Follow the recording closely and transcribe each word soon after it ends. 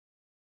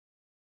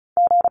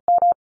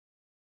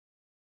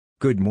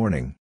Good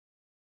morning.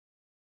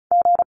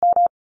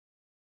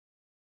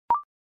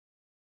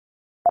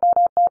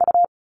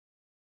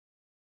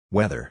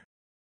 Weather.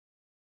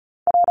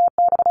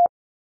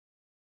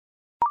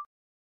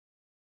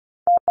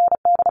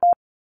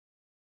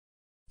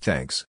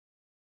 Thanks.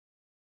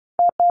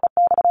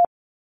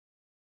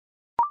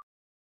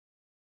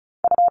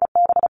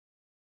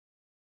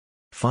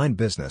 Fine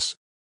business.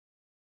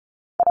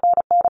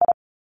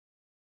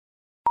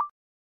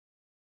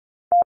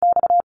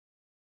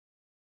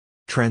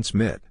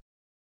 Transmit.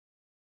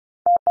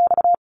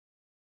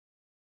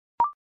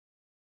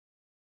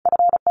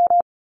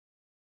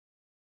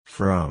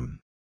 From.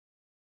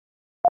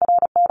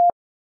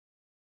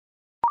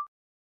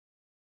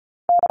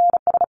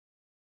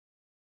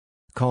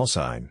 Call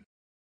sign.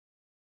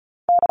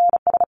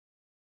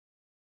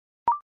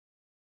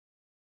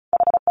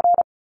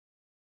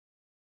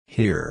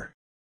 Here.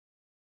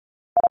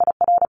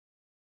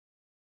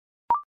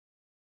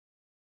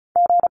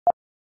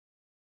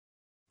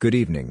 Good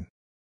evening.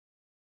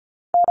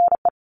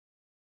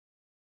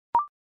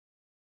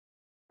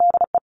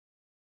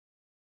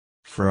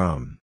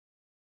 From.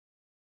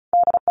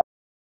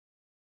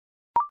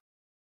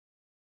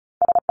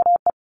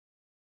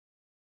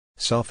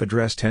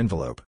 Self-addressed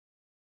envelope.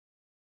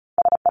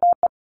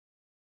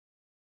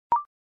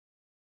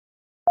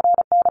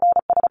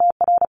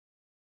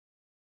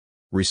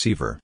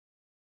 Receiver.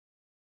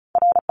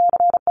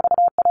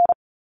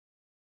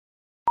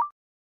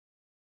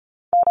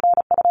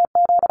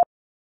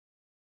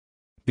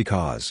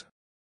 Because.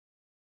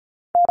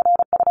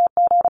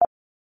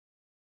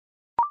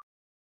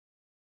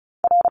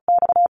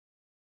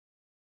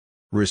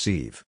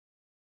 Receive.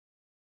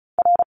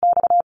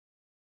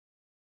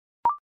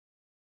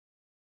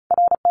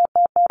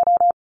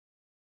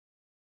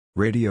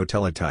 Radio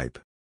teletype.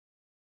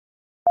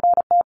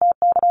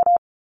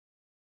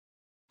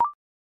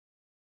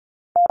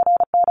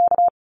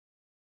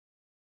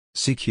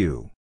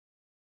 CQ.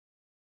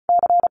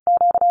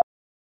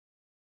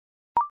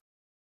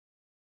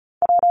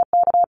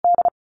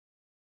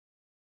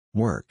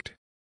 Worked.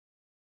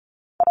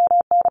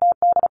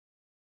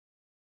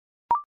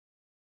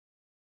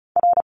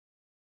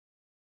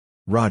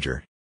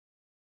 Roger.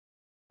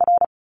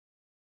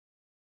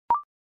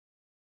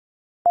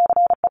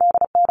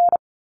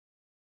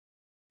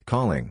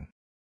 Calling.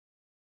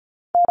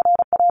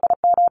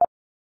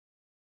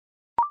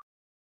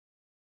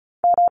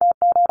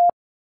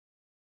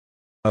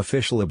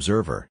 Official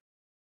observer.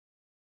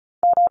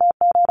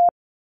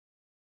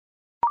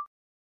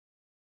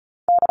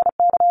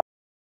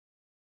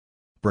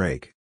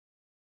 Break.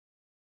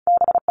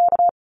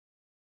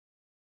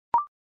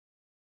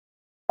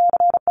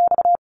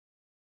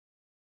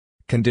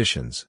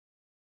 Conditions.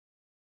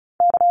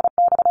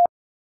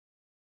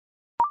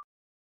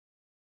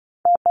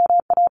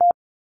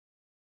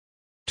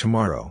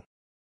 Tomorrow.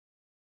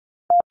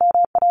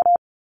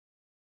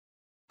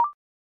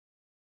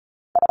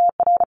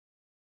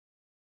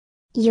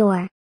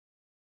 Your.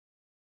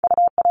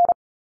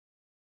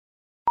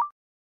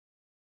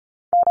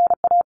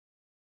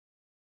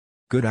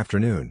 Good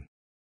afternoon.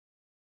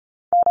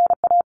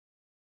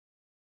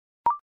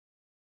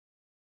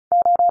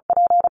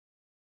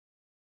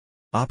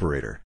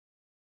 Operator.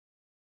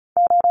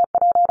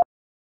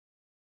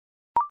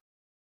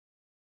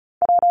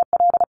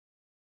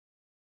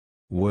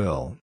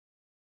 Will.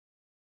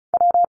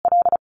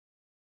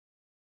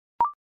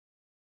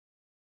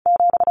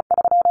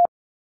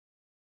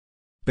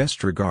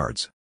 Best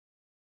regards.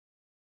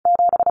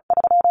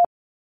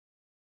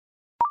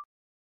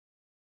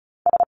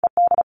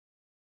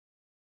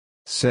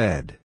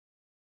 Said.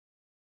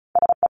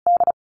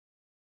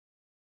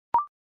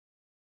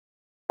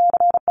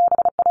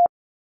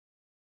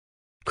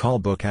 Call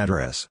book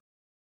address.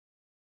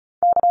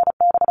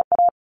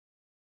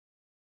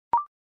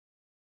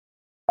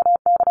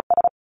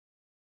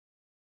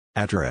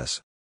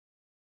 Address.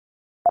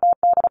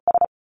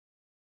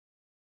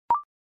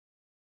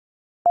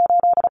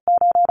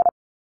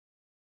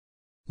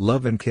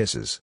 Love and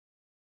kisses.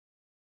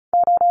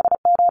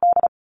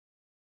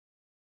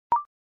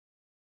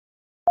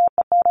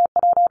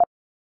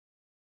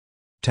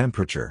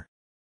 Temperature.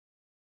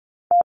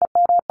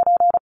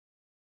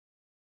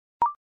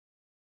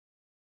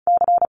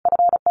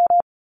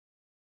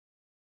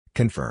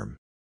 Confirm.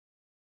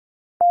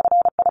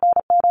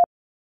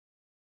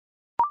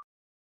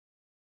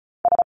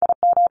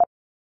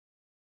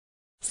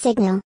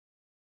 Signal.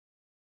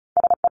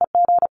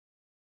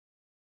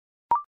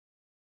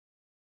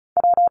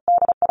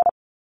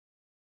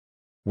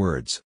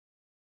 Words.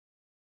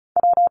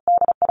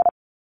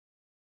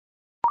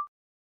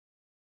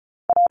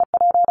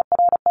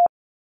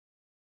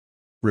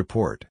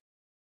 Report.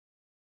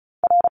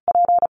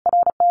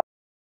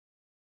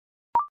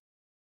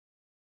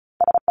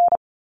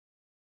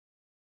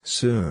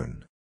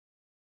 Soon.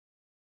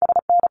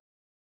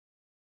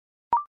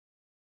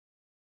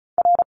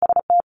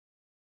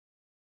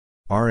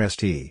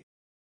 RST.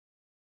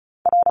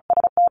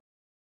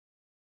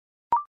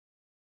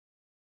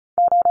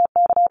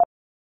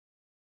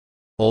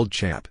 Old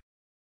chap.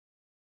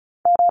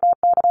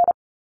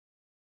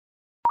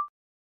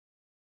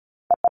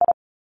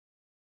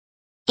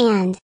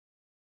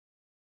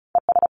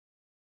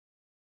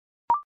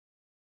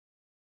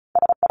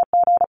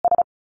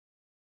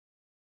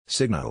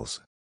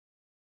 Signals.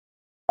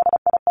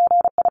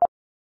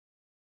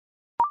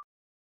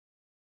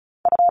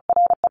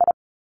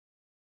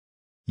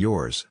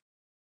 Yours.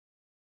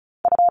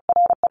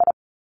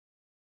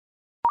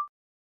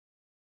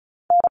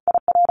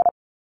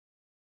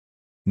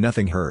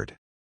 Nothing heard.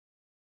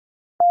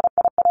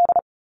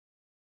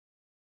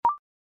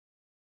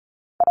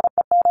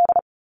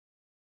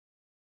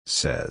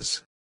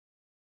 Says.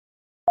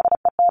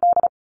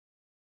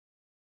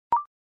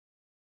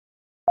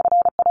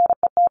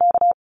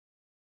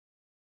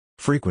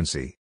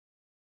 Frequency.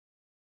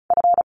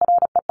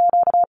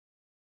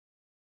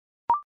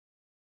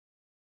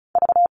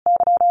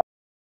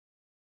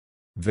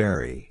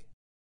 Very.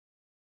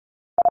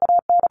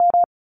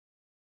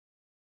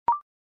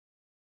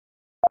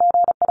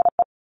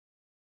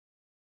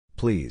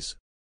 Please.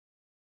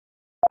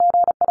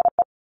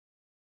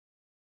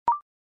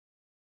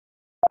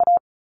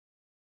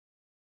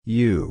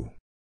 You.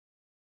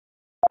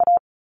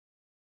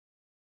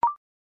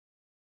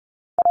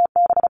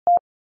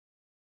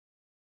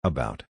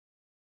 About.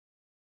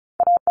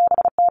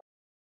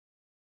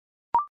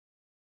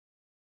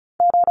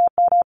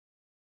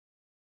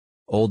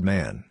 Old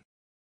man.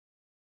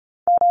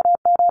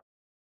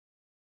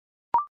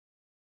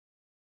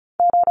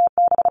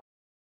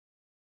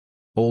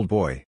 Old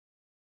boy.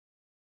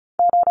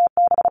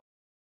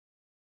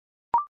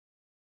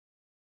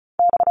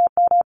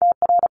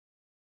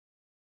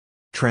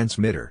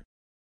 Transmitter.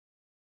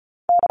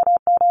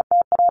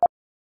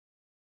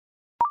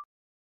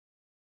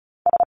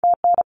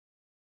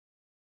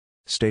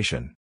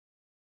 Station.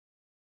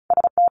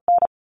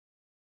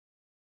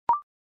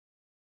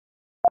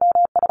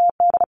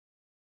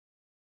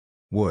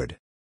 Wood.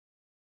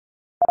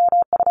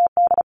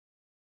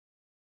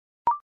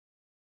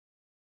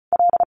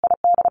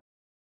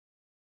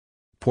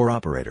 Poor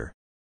operator.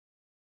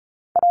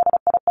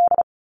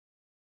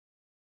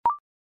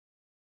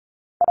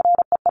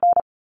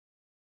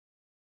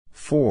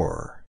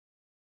 For.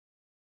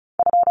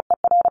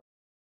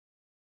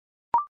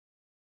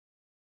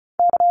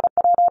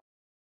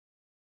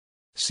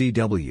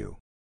 CW.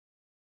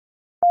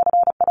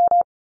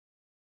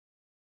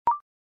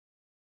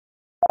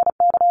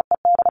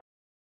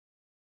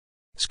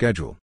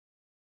 Schedule.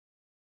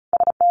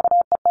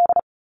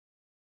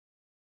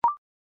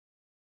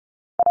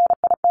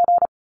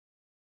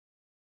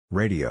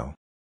 Radio.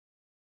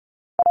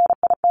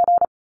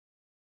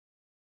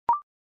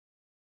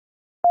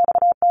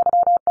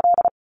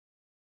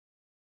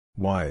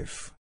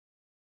 Wife.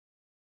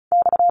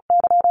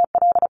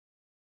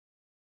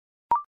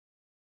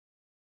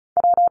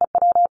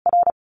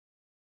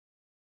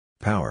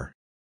 Power.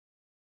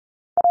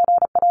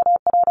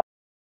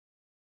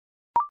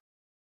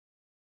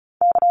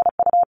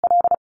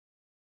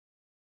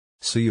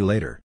 See you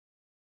later.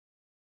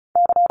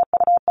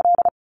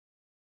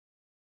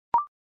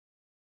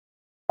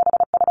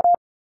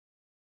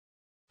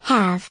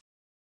 Have.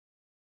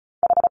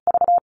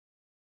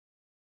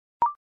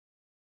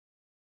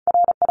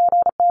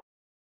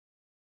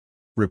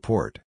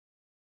 Report.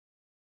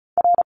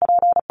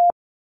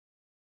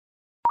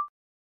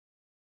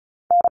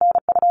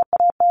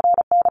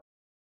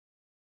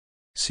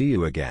 See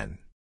you again.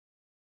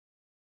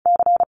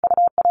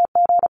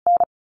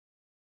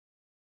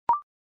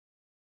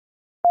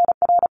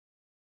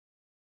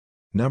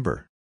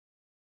 Number.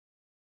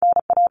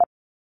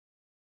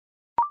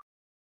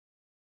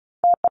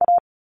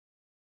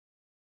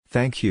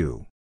 Thank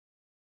you.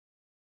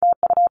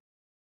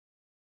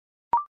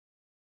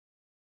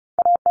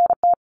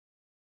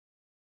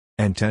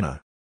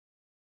 Antenna.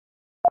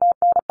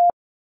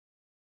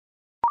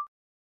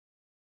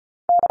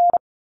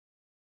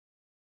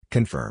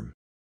 Confirm.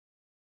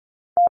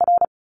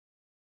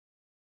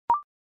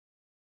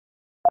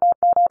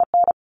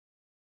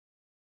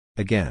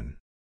 Again.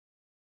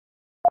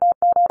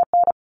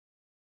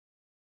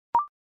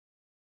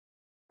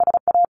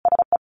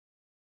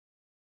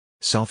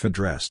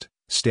 Self-addressed,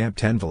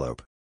 stamped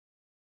envelope.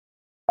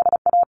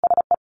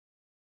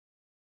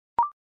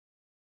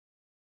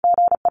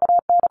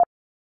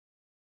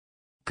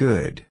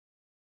 Good.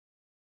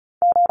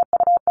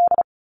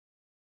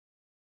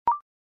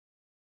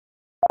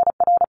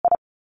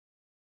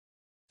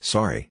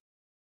 Sorry.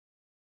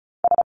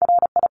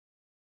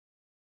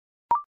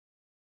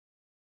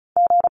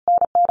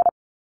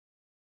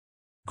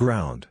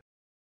 Ground.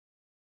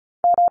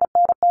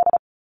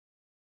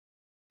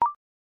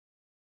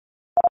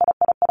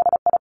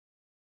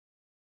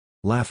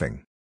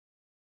 Laughing.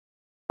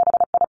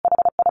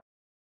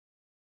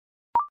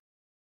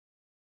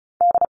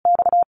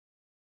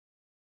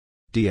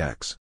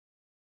 DX.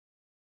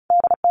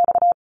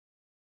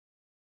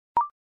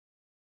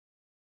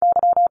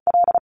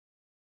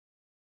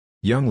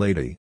 Young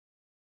lady.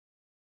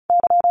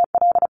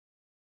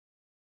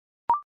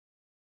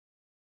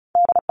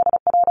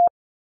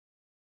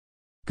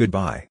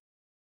 Goodbye.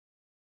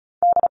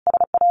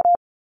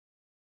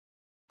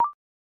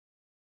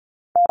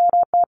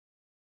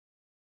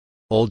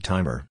 Old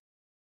timer.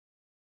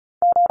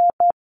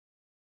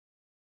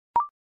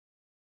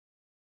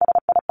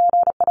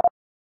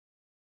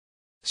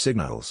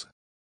 Signals.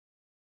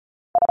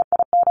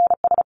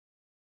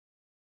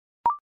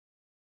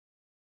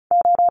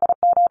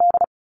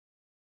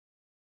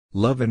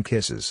 Love and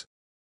kisses.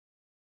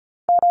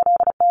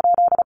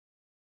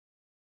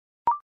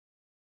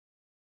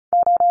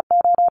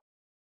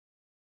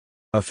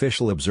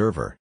 Official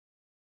observer.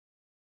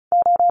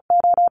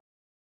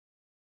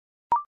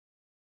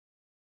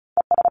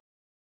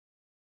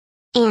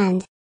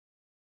 And.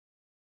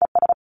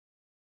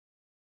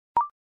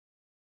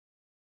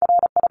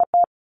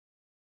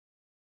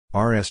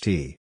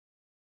 RST.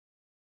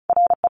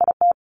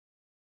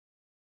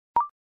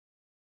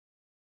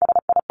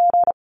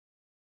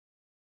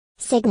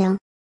 Signal.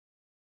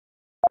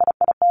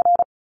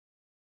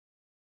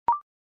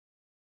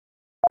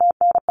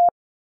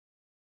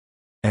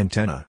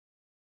 Antenna.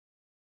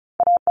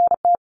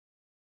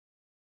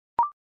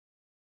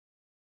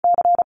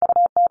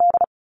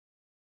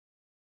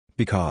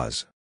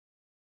 Because.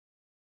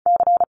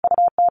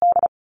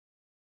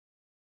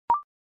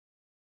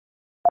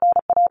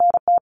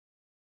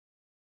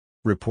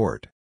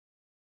 Report.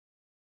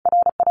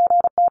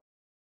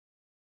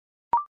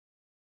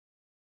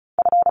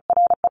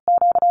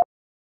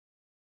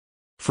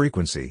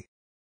 Frequency.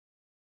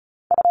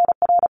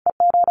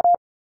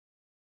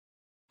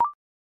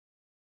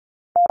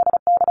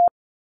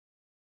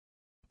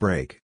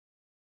 Break.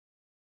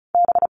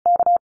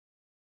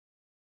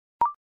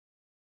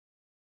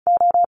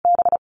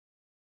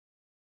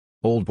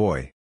 Old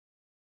boy.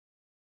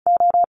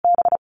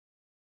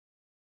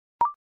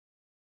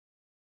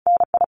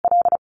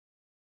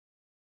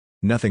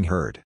 Nothing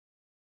heard.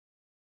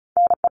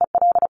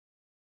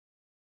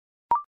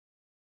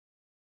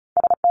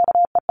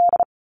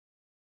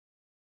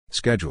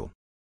 Schedule.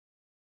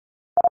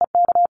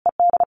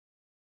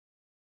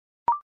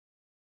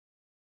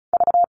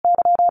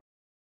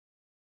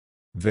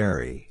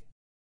 Very.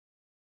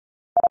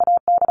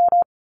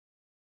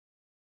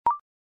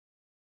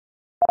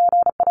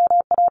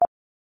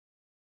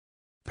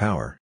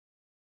 Power.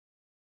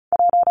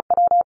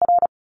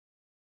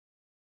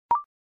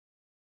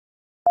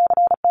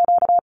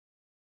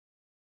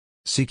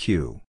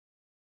 CQ.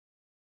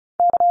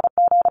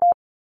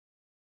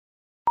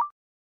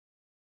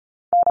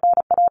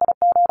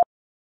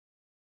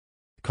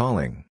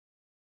 Calling.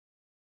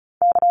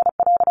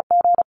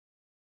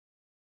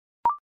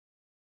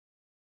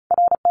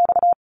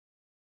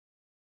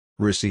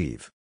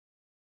 Receive.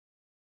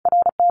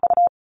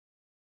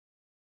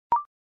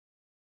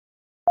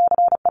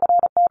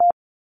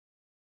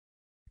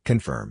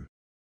 Confirm.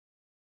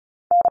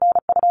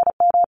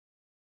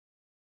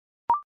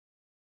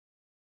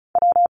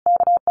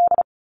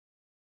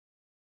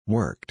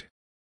 Worked.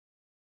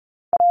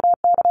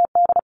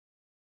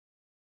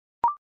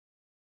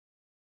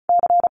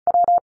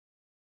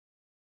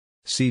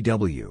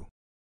 CW.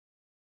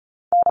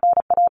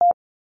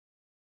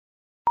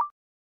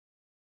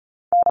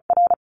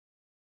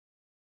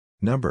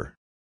 Number.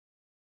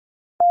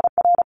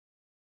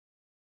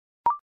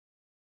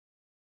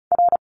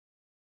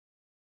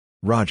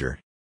 Roger.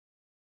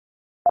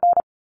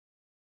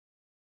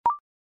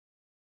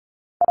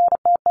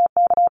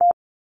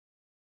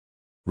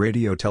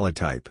 Radio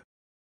teletype.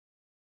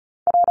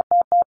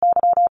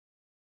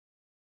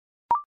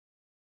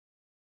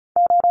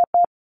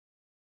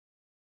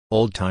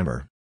 Old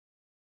timer.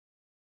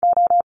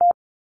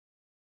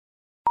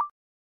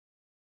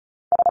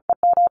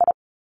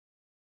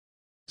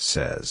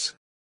 Says.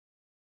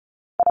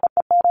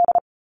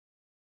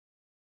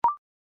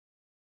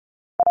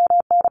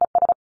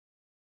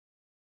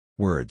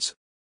 Words.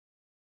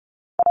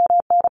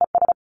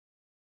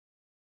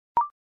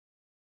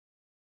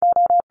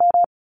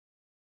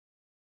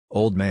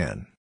 Old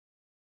man.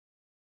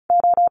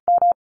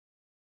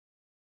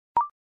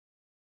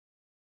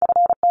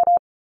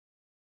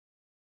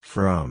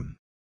 From.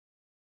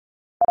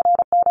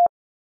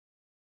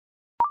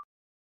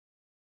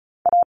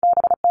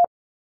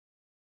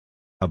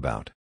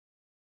 About.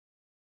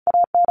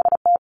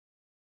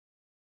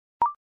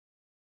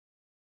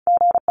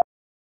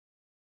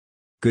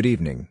 Good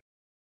evening.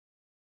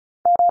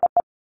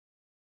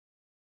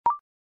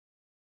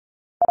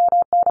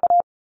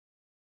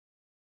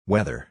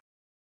 Weather.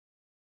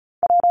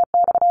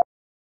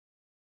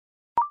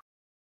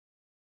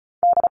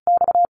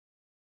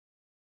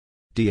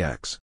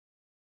 DX.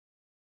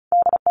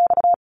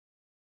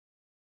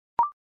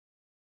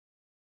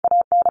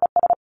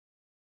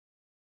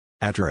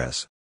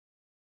 Address.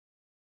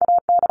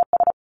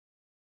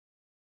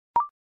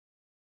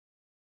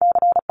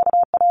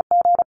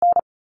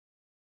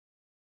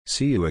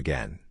 See you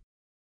again.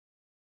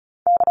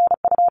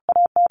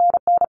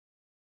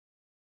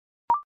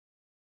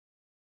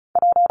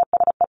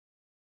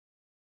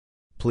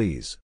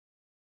 Please.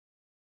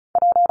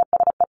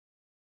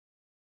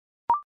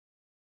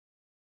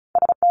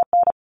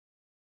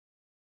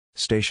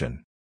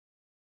 Station.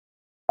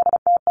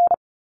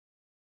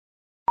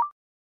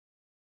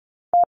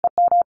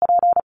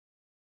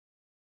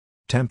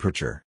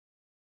 Temperature.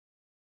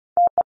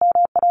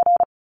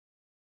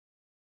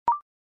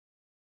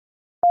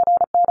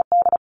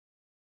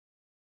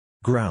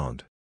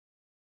 Ground.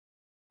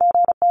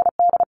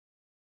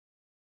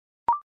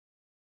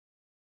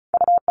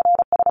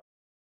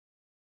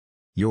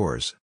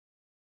 Yours.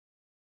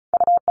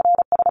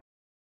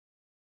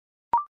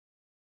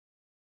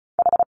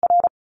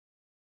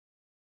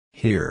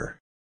 Here.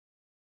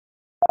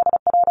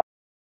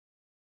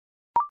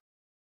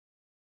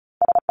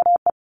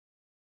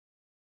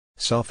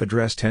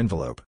 Self-addressed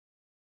envelope.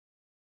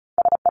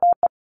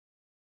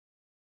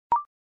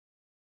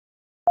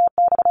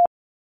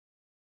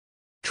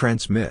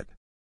 Transmit.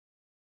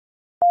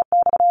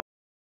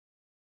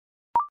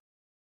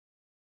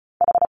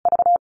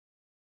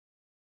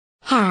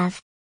 Have.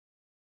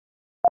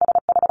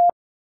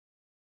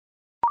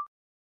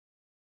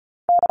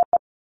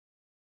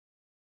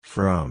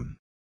 From.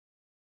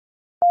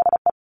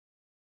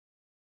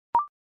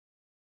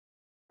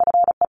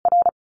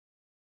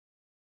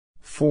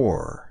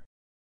 For.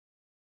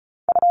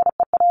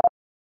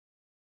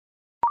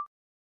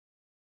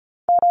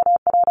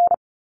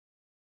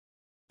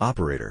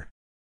 Operator.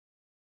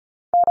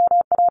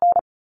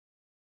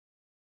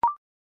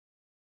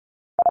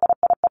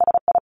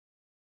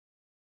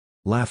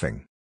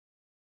 Laughing.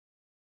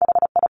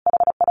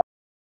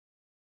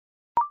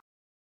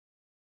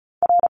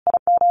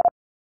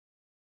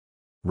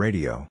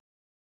 Radio.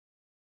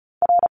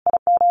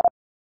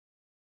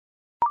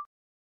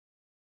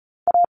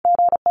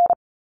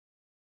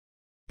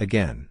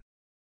 Again.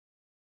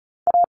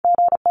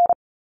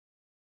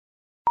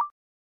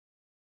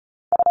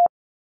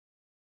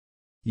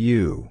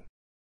 You.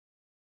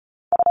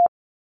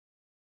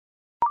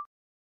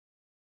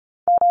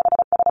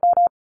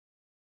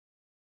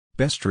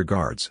 Best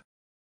regards.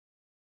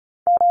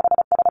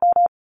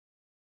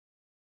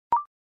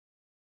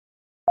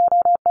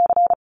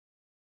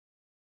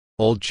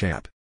 Old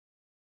chap.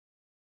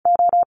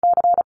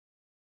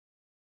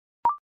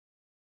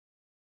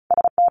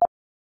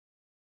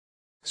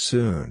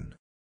 Soon.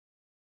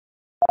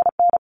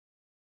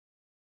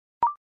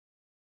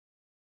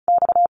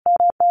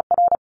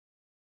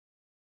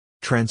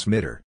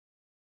 Transmitter.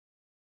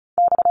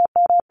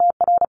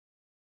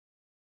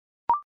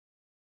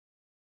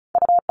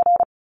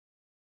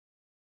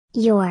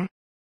 Your.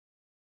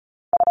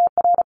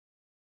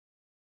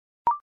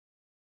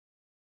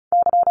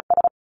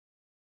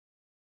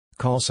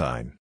 Call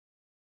sign.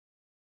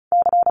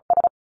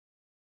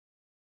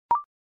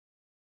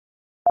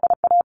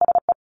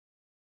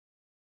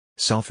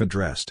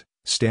 Self-addressed,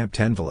 stamped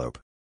envelope.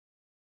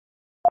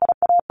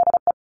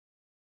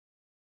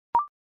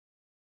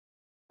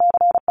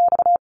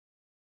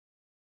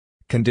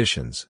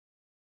 Conditions.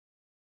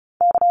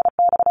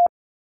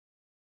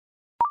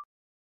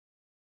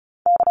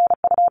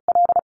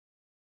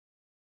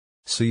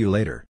 See you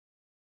later.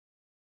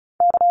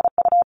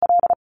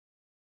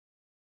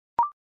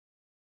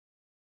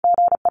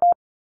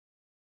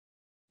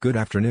 Good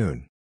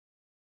afternoon.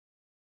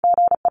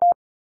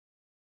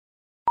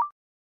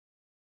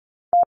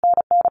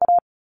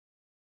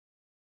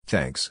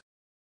 Thanks.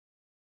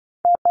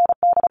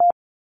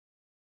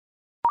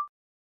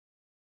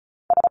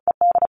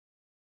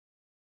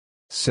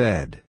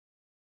 Said.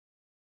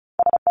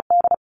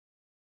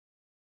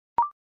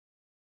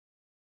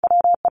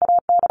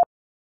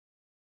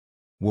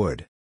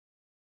 Would.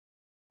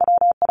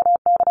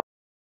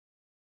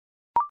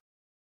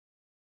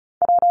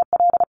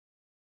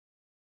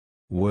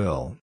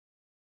 Will.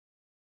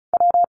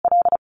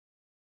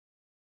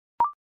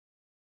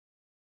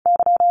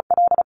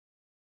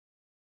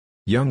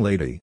 Young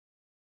lady.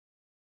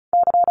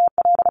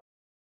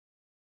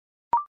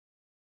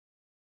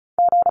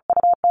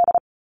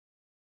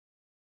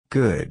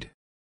 Good.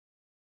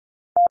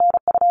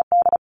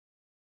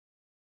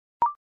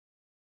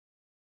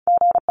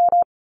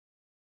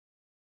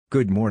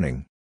 Good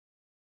morning.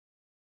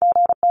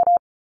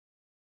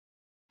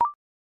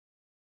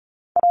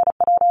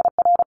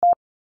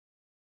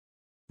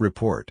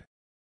 Report.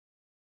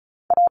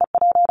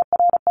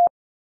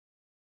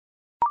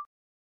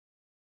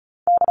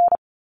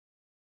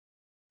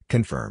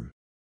 Confirm.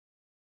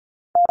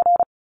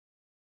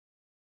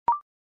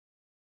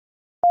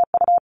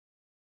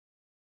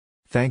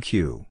 Thank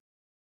you.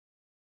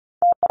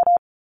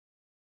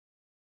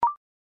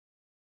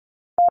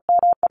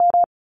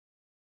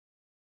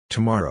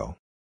 Tomorrow.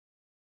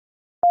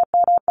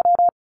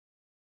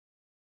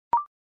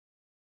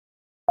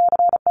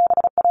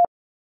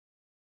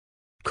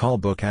 Call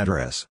book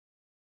address.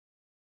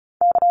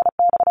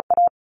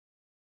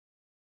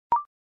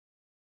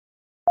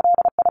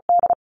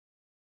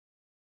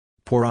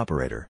 Poor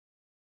operator.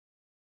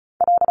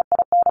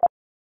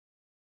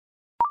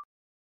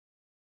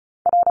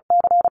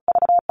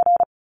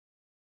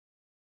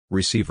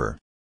 Receiver.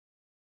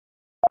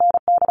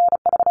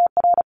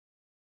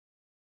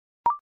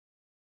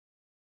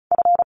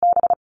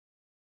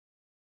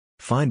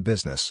 Fine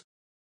business.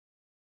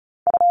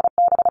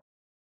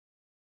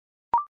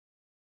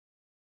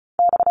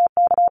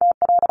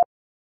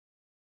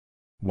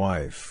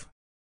 Wife.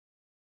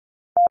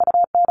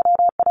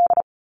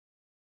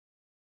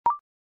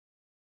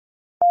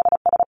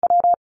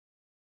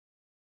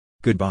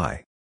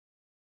 Goodbye.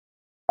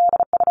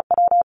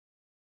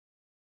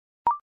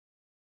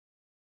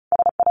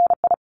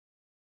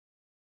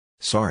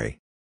 Sorry.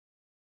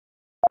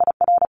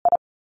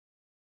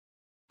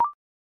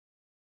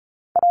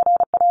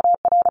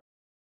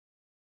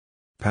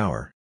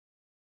 Power.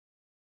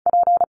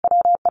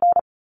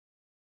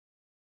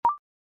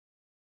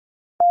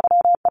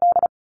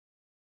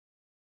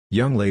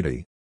 Young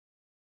lady.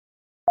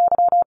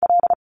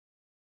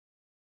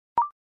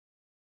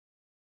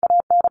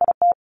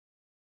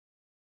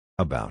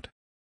 About.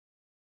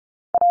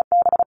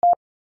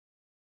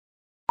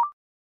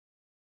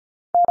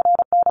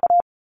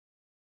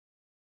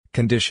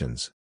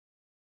 Conditions.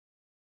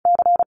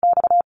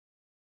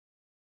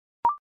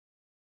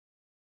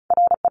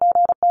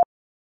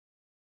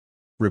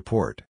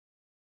 Report.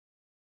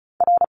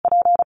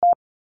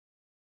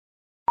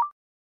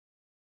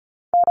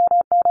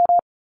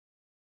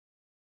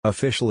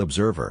 Official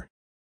observer.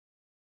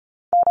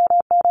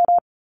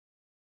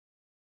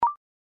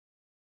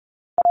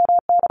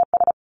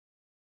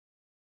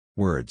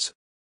 Words.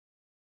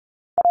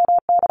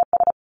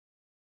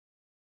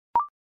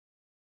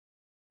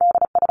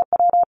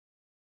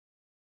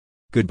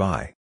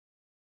 Goodbye.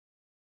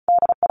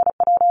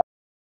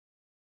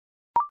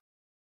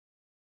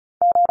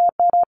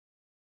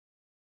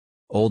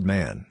 Old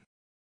man.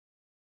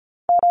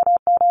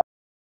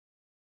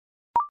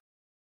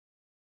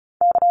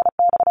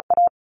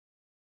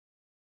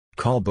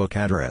 Call book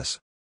address.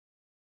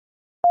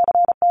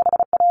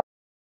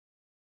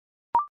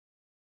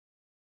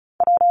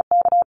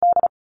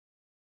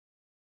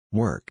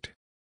 Worked.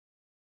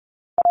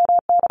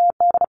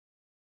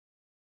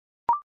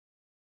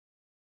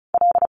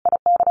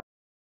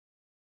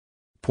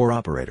 Poor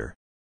operator.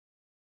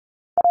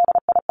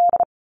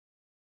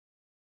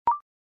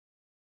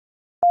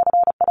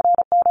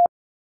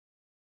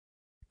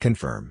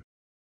 Confirm.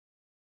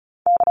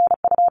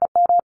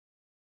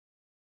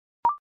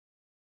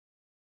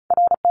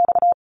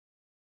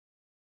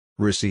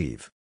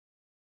 Receive.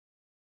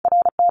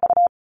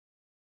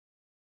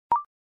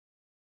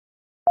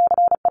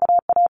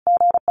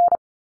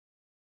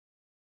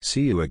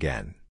 See you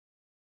again.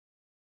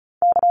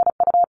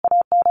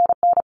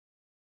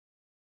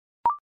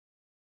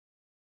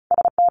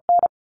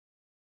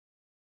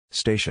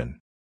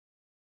 Station.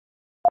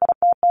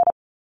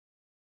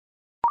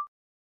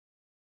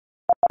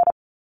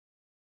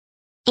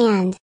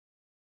 And.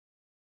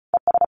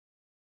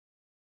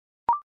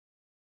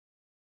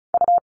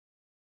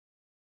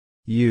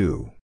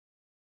 You.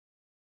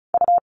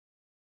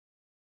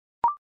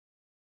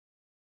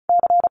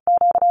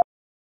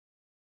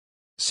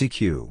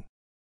 CQ.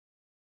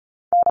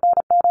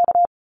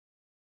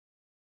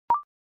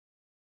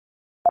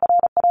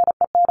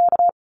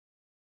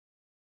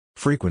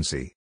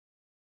 Frequency.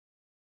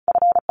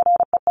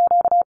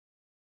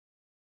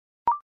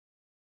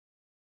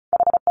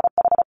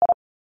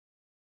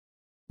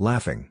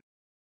 Laughing.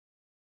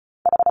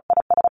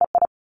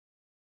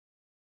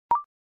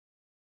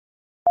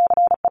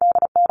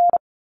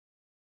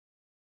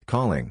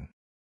 Calling.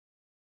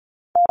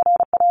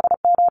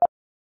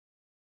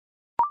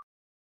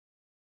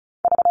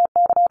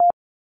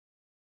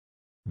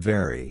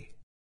 Very.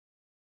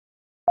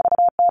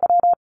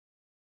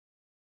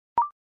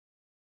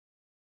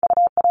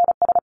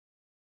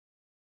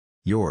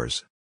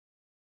 Yours.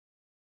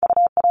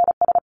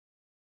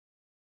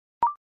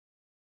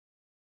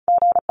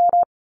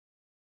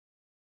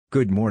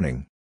 Good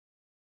morning.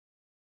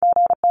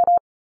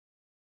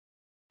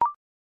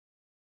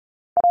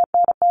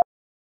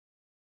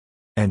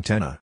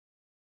 Antenna.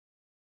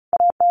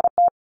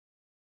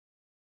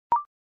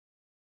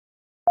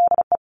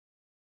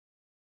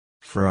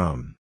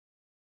 From.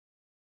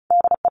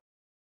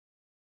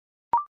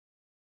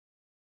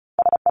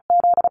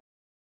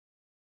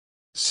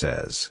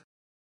 Says.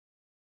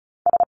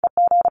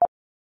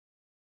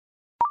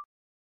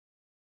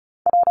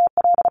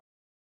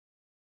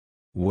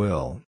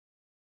 Will.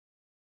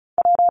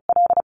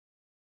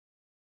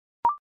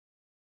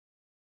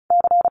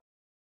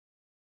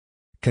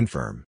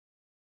 Confirm.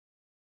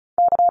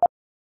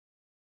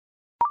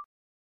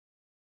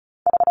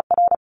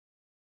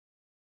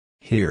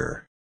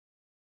 Here.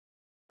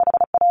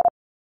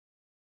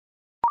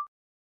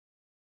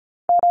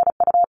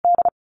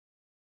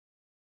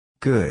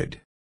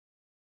 Good.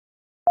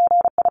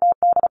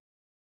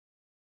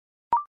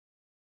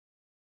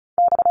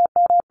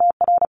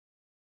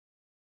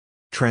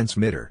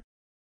 Transmitter.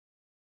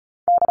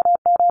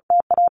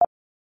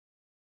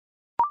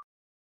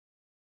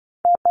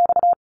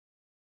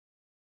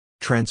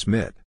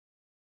 Transmit.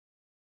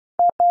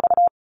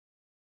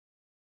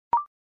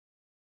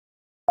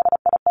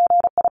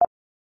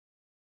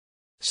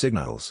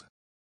 Signals.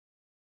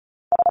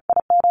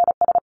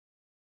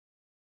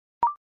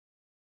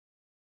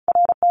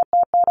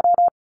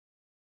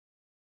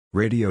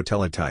 Radio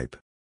teletype.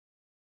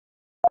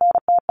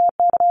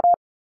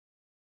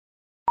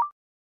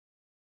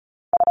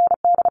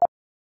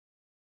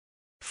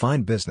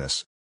 Fine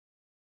business.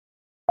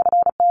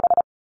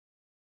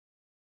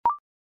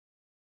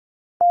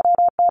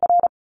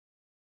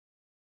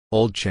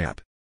 Old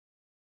chap.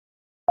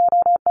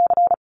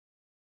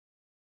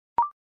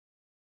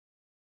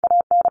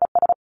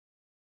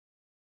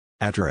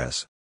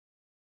 Address.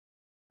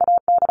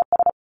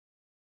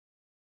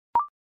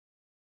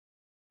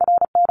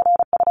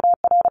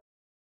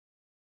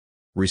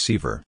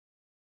 Receiver.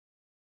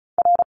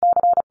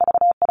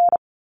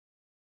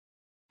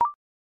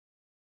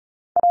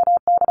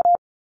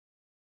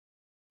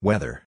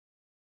 Weather.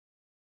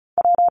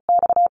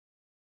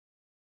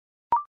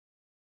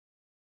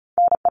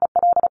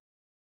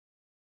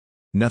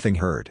 Nothing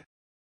heard.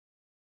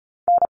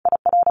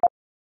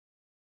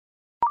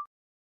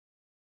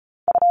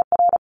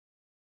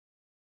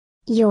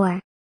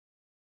 Your.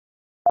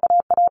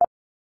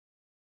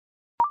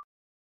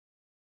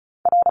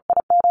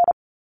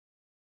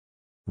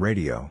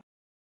 Radio.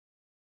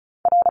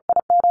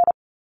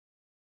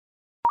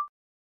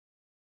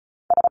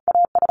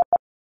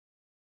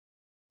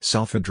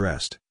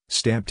 Self-addressed,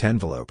 stamped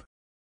envelope.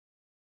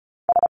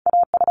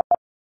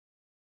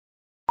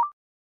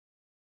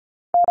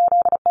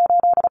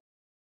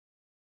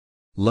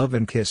 Love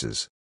and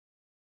kisses.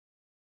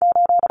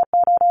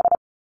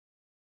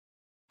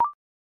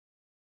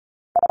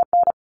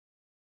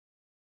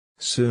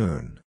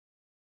 Soon.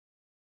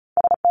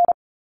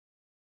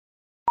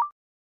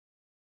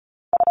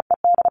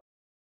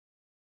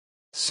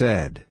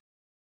 Said.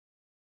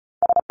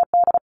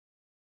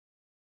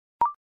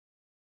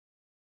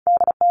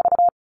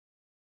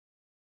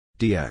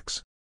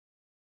 DX.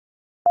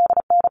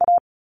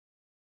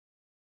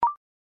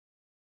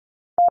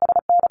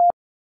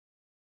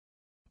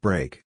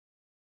 Break.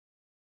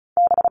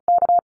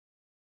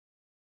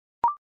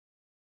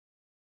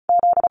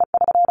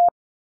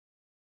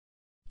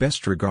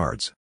 Best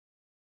regards.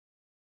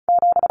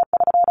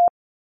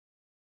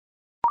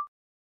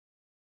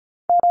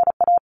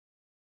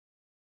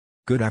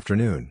 Good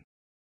afternoon.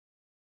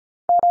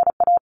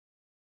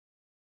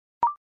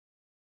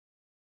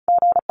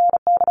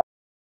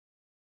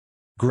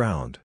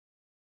 Ground.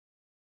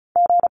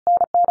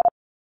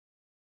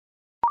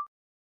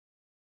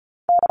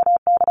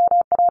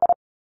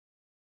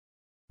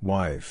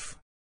 Wife.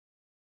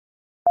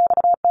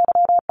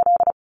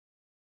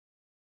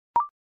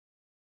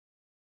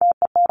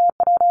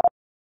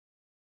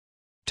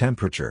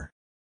 Temperature.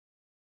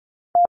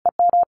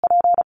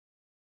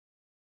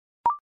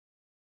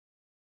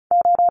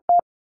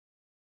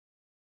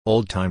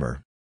 Old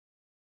timer.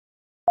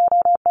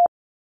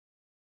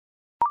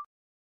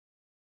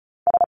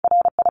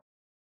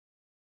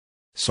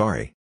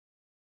 Sorry.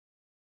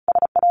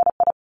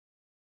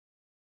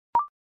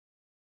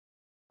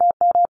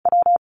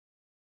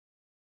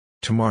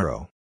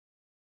 Tomorrow.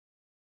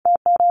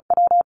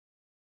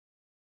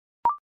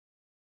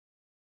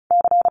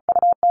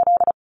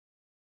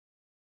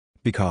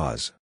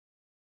 Because.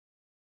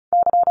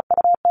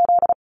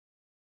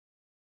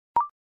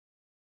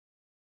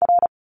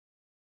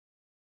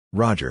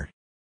 Roger.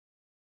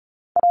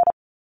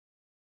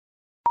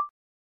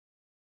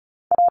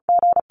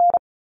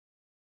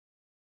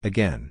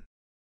 Again.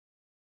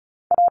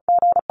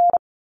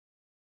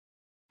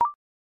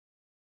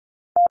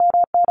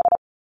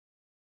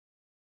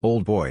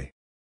 Old boy.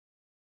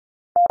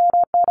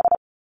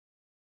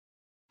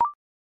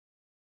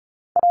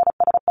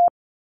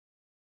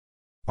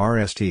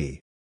 RST.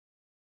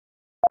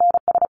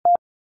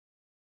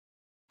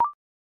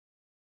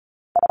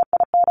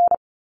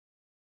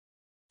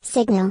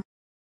 Signal.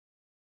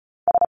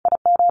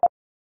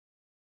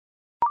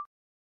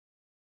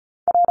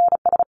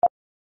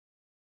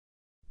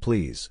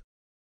 Please.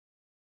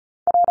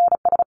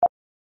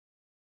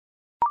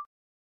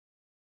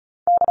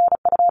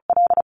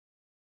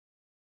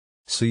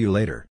 See you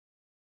later.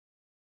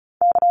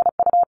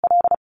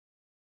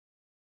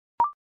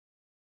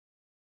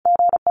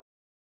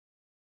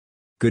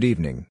 Good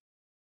evening.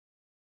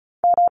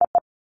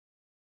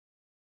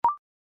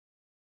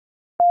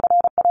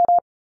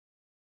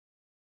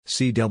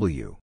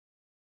 CW.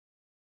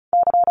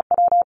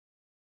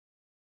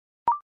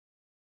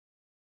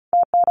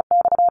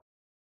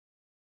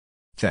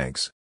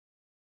 Thanks.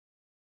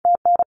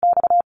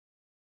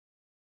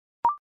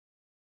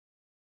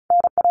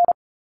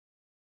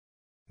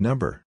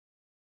 Number.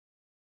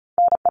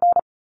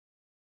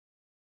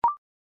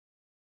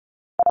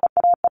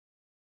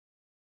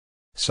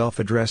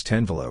 Self-addressed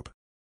envelope.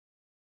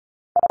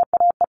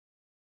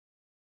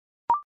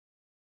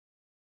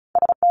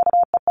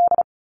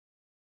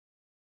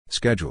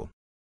 Schedule.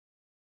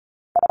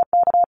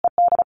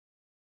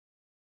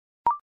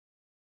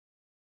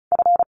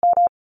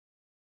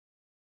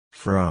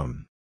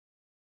 From.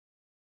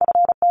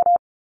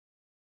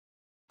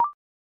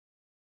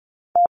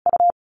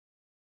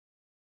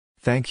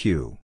 Thank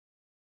you.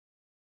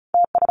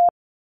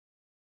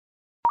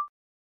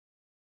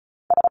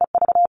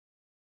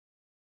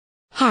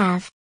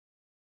 Have.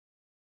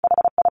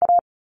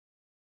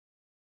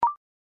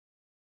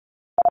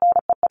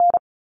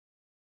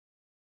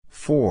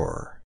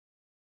 For.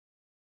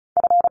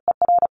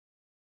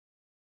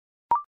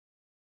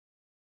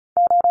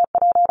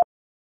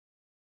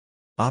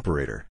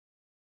 Operator.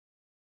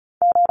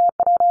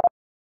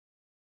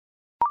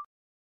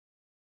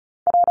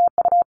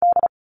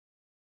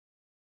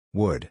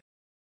 Would.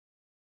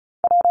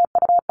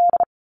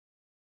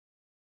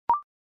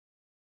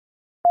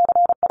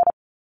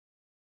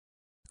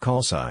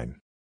 Call sign.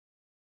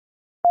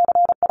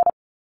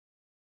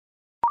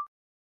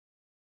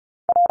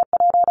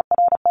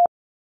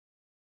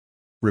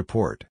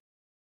 Report.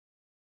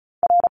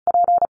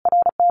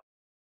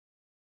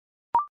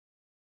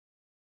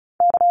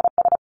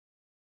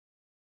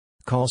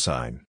 Call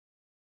sign.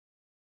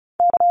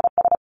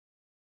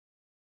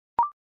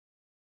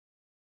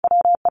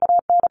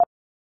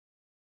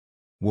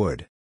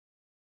 Would.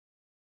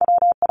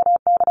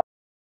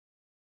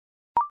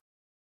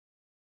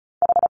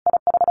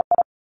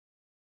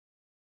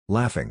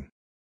 Laughing.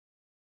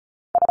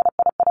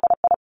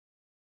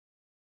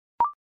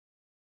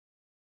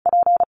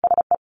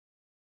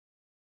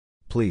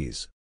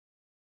 Please.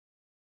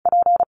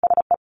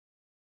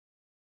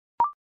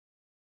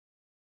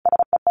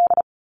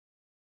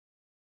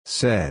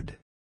 Said.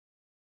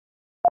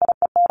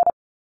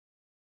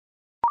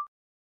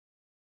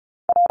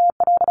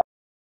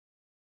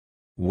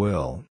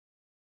 Will.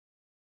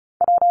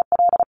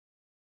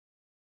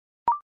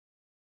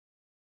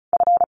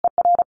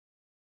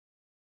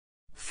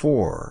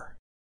 For.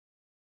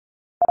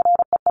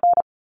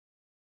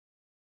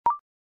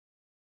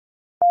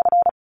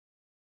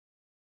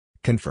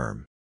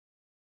 Confirm.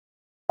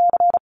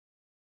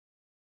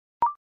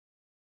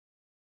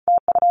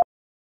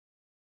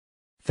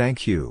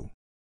 Thank you.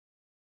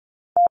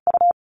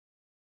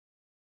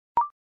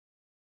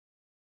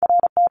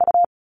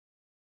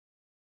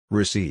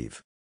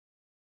 Receive.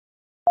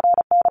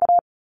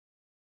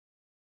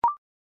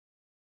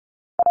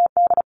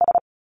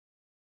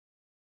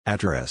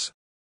 Address.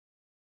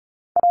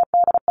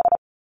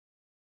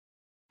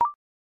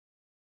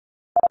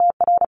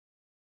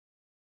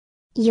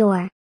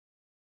 Your.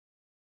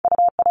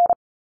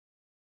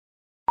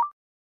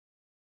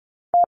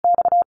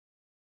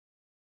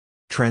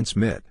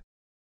 Transmit.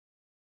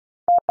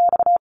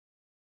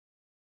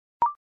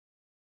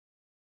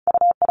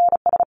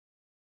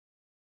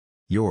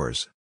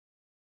 Yours.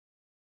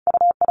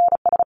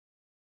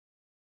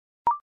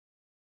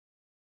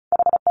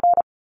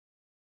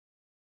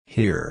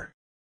 Here.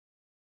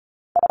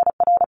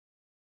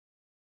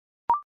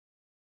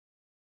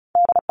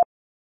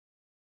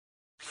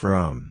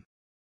 From.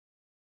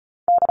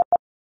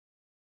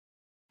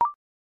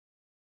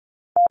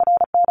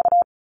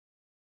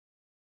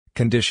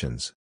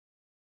 Conditions.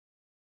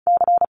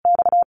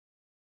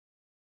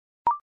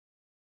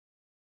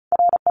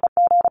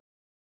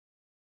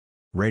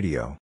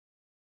 Radio.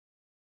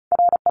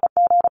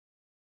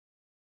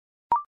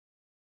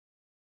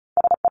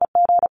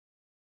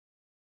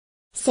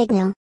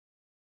 Signal.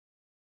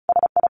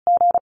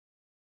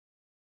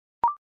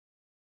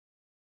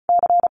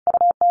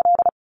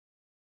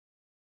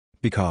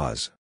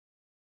 Because.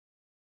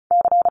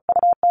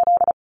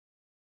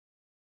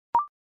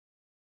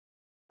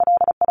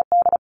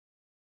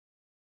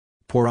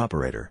 Poor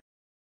operator.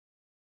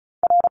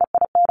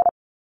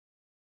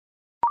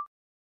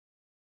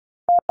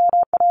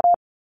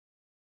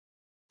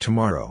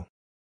 Tomorrow.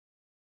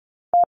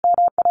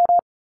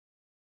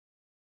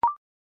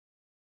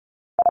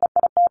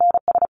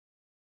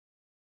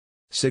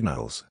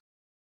 Signals.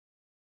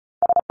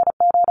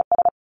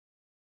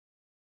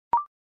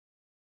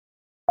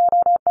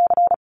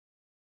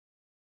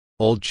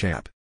 Old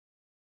chap.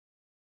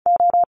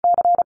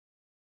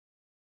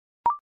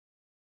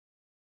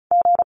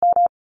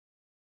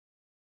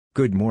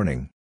 Good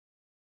morning.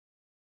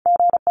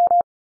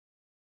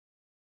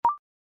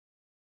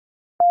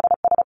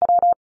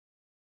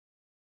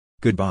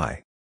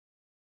 Goodbye.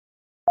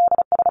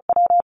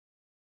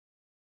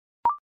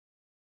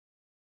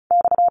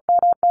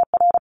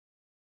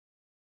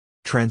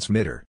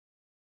 Transmitter.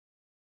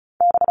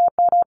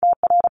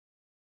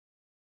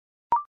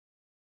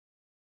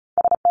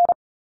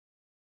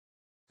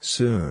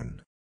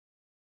 Soon.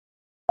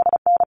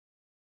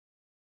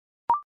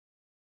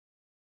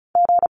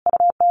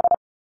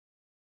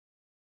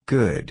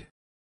 Good.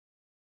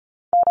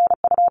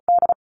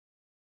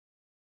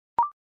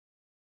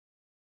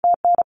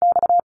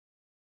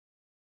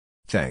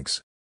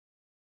 Thanks.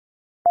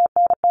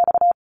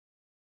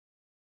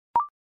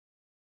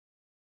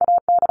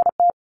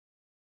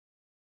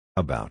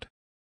 About.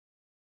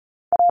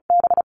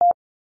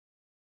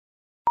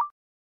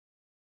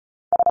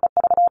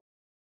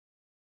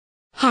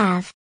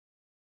 Have.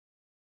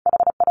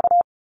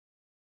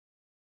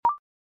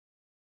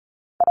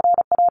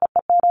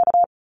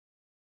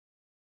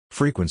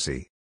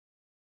 Frequency.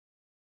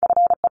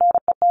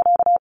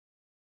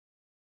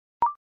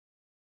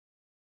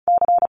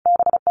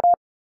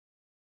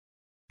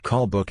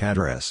 Call book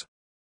address.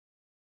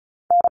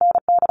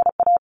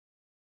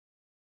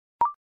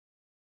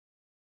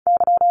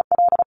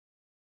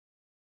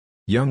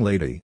 Young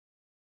lady.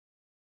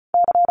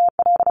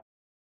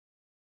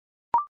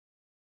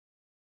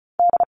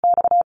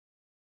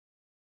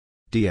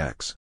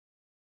 DX.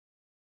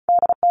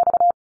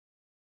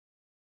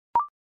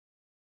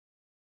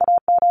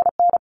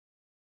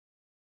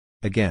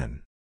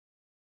 Again.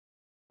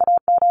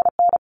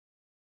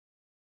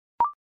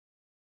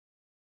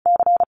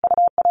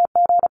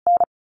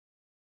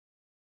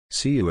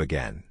 See you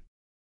again.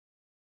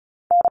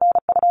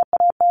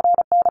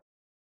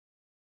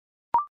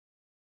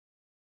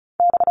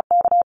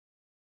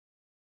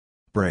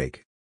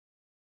 Break.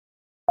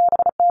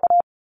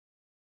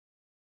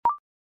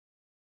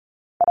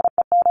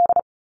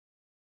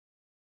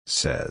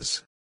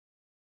 Says.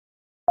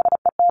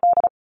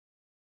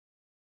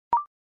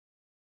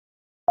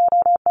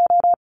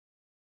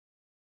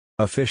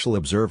 Official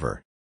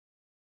observer.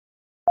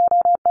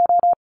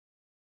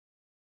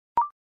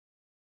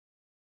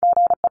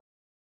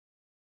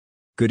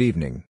 Good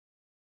evening.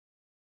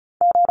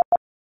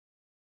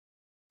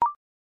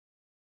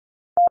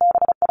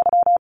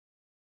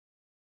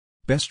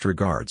 Best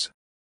regards.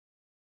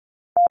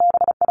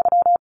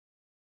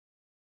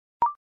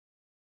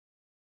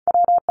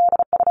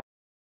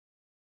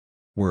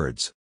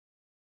 Words.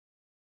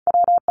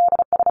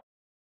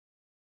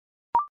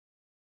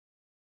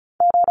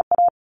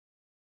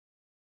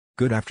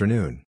 Good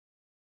afternoon.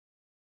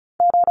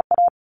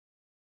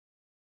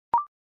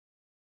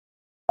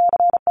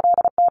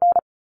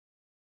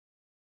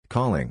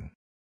 Calling.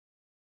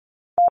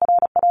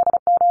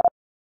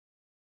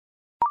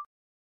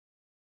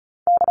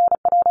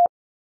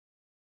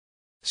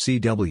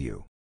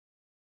 CW.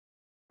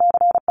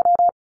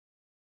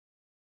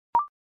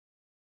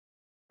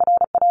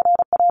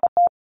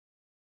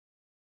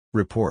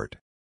 Report.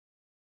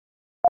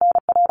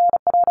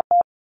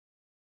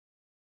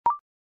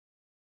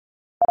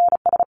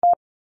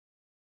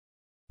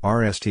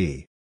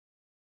 RST.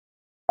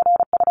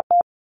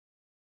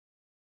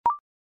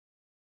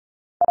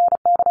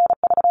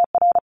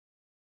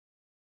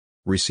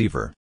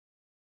 Receiver.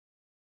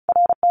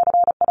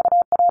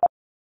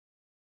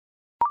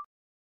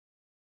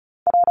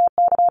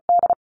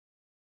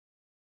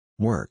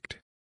 Worked.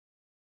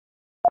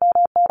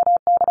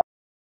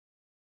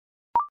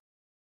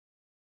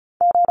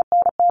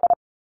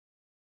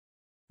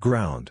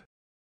 Ground.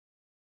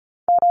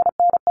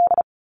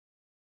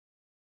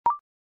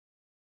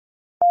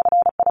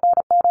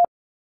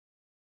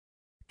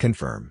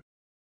 Confirm.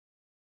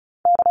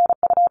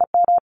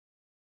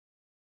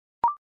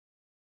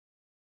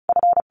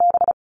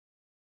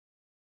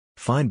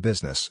 Fine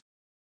business.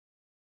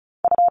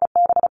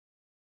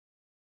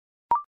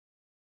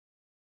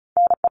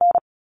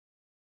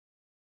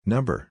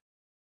 Number.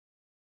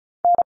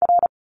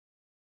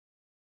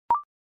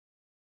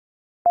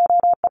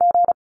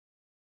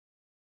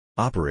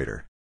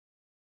 Operator.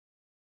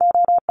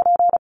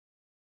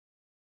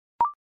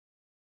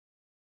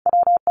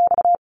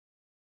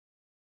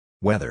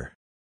 Weather.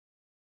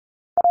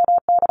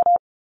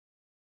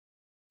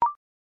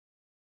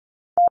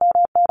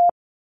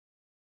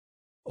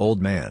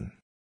 Old man.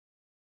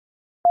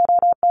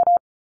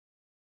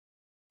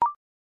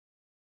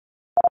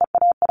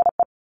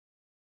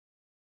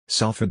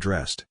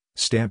 Self-addressed,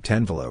 stamped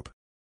envelope.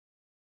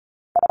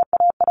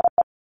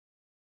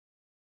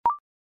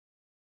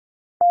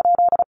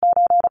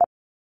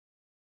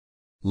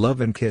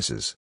 Love and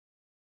kisses.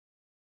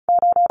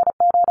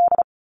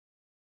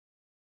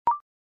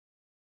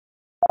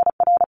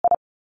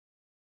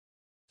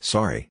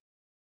 Sorry.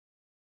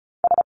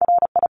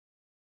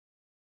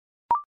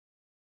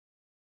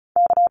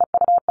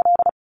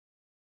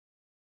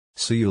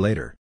 See you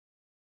later.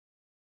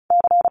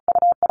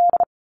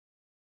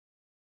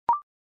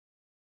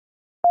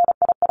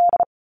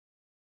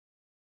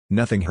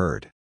 Nothing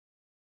heard.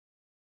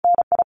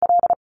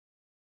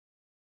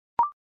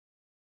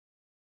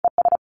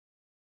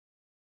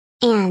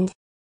 And.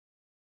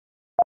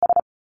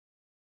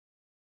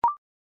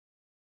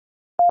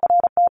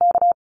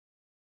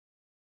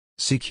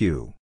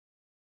 CQ.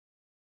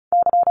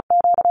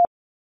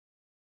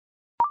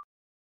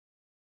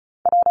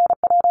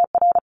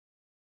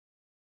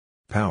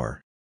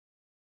 Power.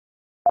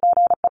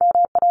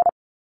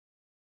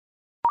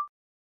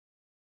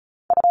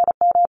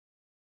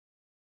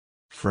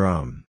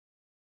 From.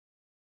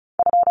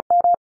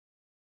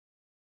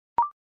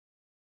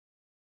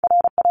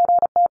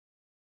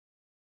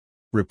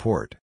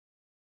 Report.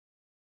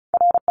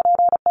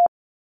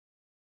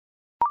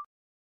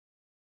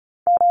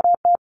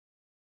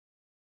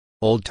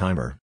 Old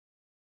timer.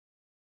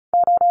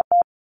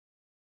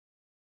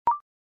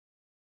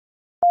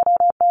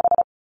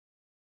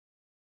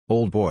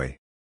 Old boy.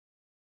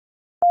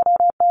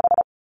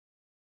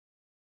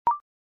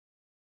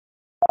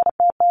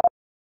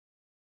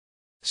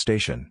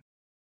 Station.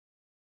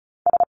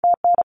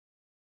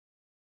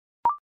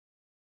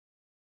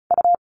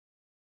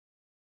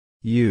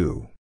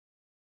 You.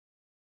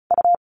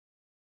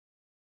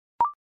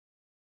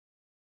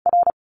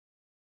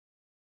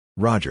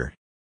 Roger.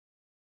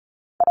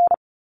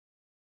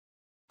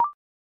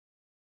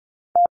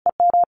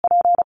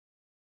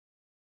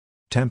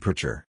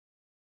 Temperature.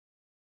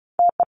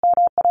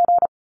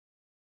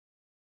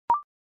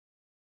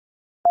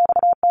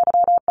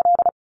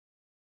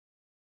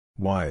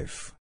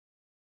 Wife.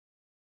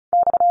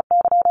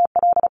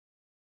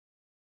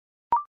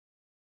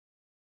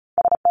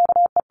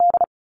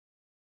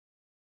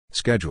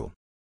 Schedule.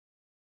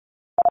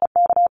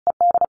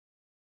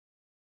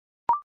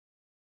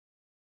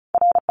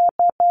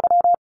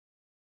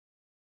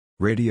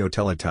 Radio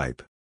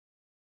teletype.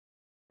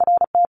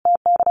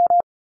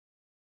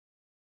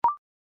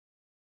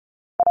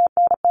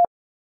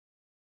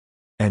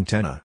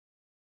 Antenna.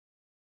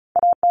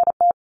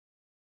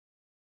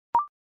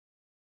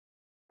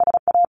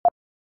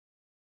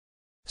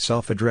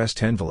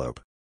 Self-addressed envelope.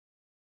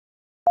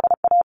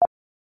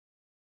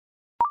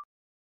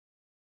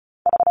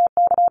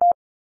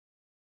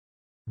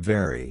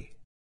 Very.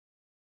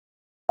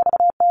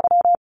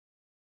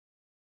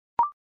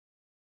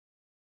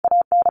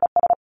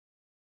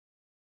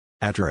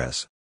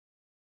 Address.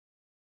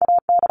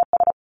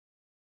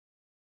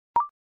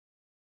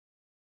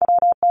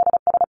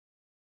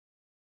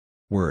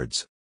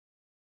 Words.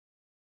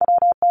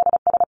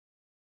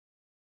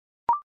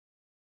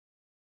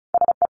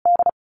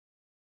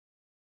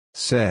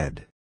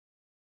 Said.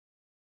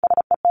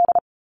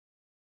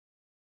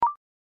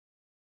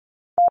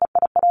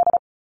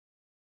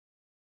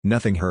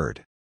 Nothing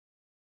heard.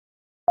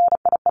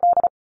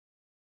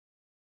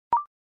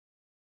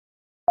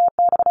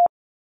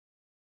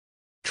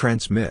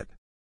 Transmit.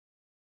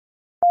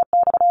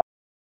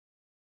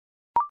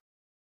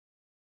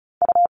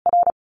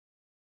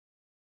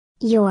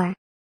 Your.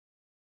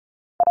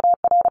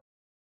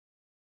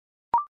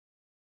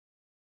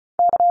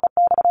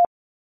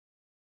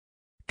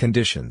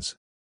 Conditions.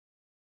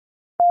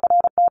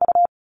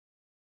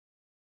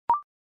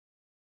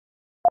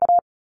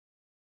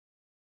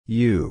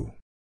 You.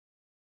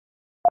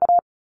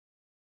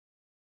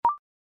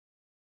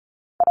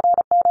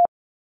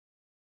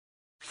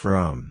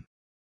 From.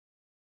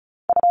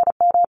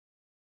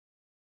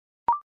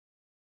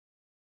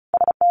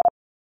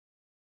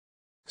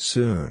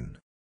 Soon.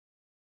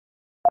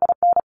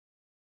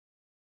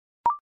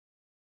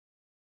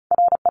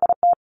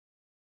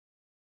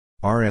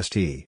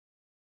 RST.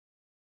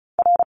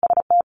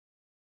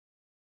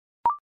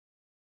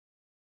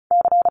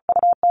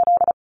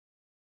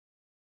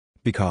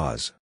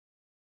 Because.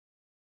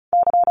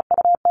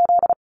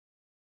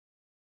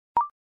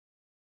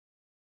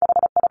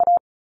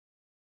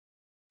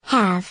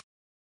 Have.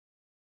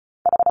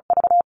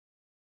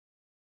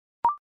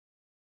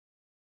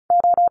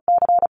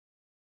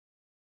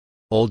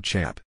 Old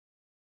chap.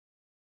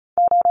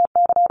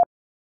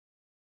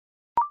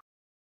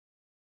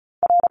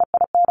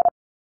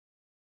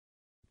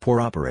 Poor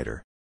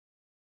operator.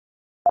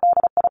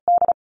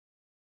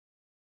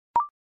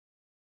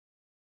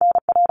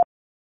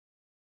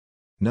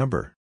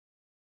 Number.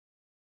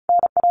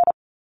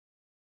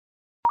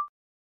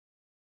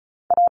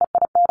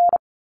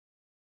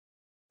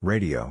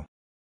 Radio.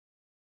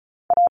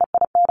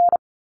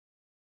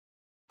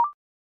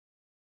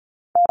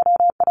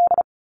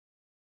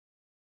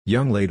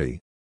 Young lady.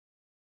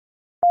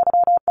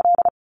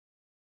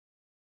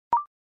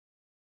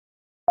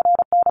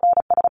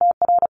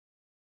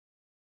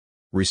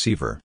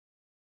 Receiver.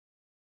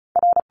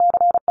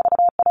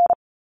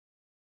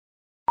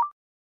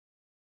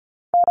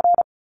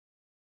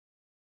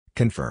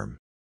 Confirm.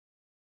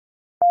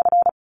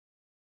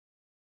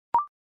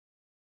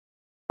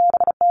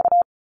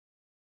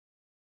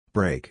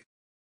 Break.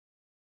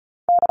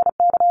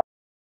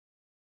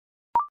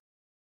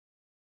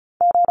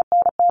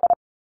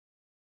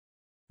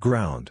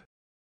 Ground.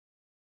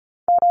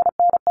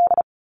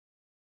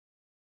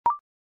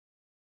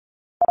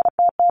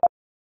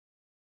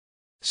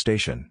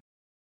 Station.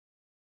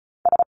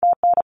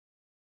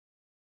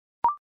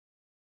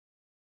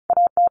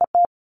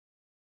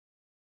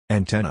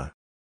 Antenna.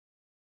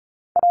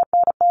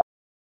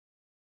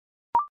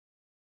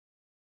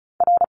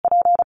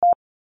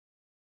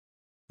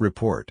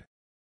 Report.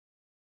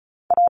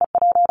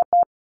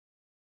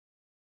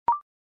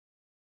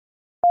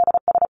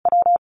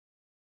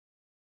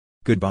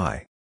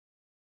 Goodbye.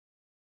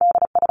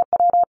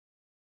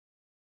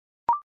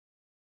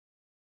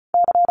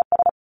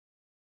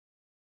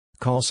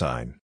 Call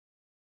sign.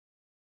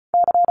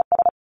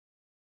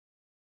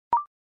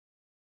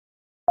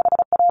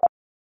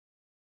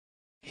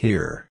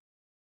 Here.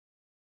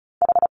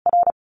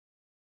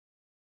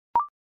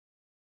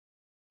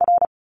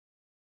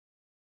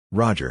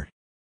 Roger.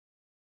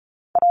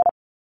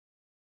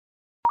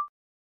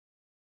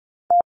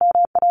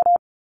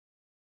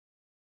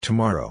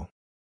 Tomorrow.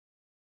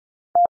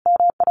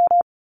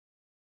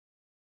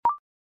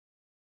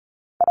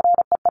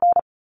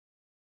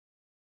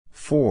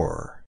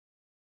 For.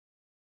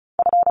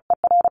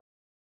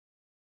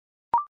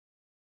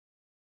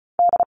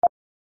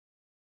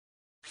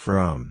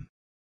 From.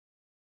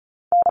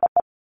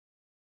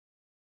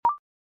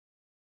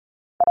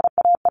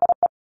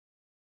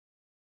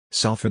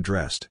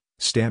 Self-addressed,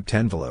 stamped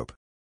envelope.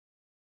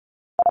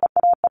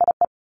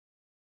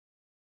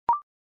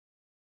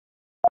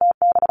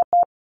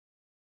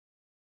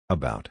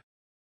 About.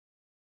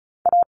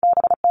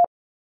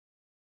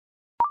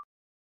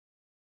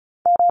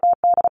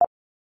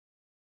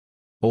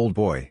 Old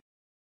boy.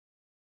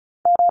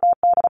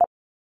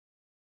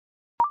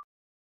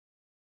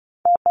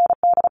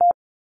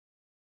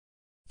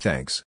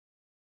 Thanks.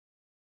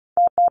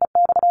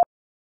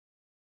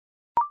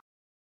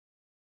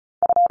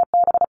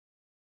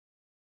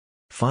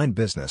 Fine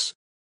business.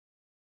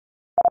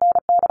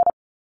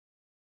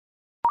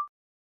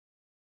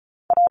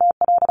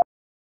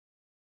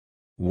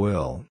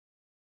 Will.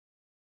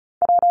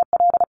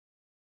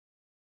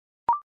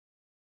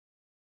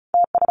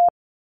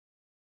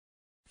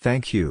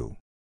 Thank you.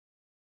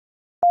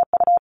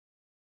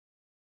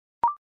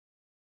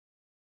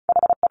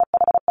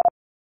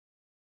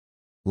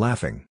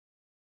 Laughing.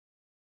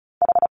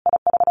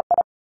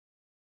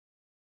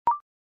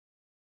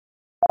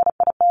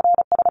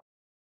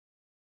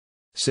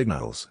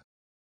 Signals.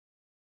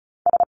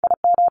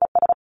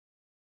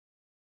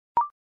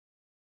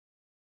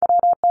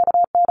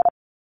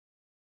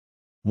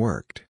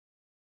 Worked.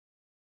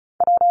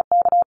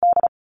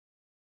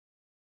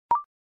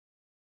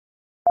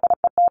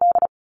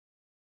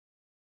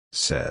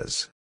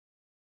 Says.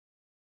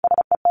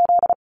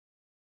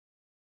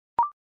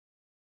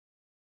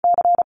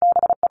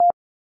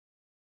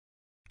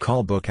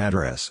 Call book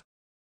address.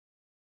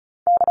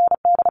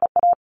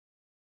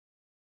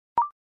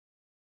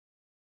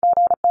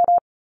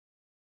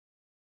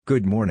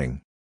 Good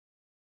morning.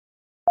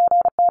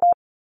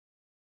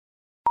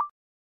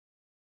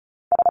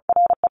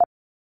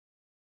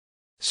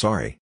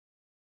 Sorry.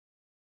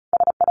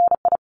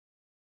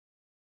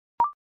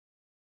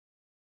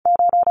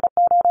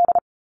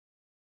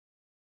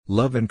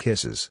 Love and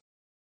kisses.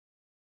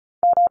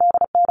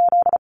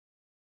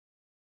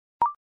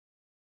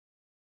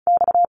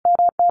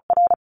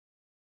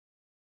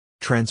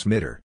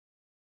 Transmitter.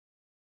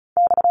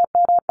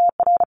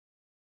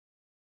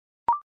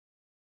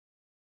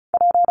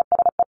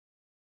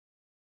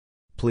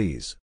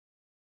 Please.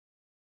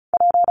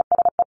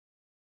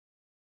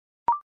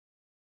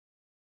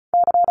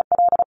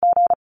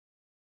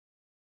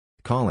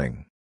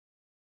 Calling.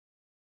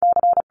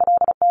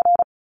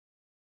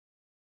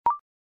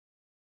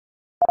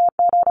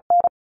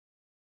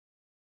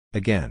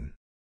 Again.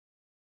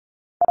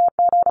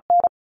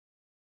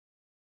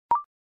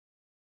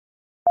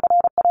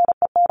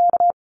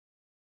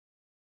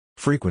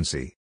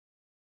 Frequency.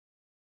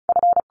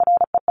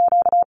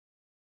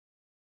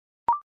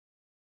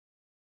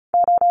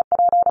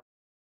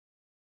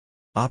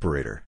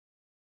 Operator.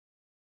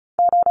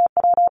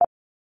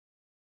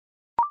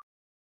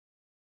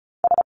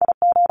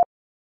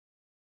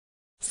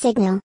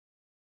 Signal.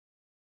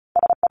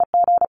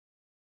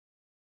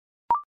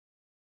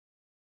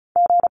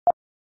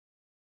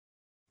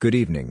 Good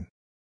evening.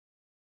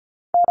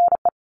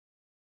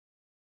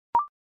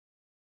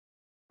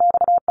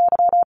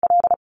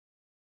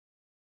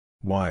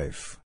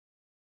 Wife.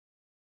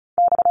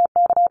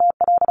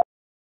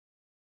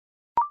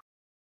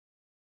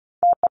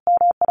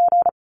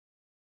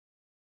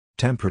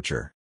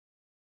 Temperature.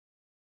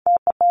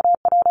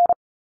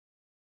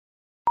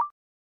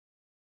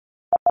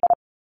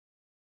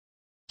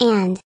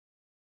 And.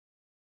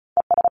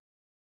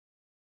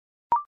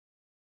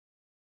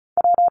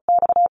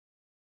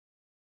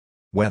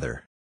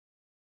 Weather.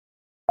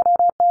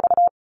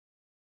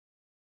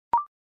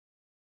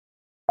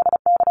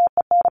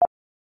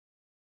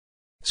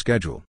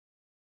 Schedule.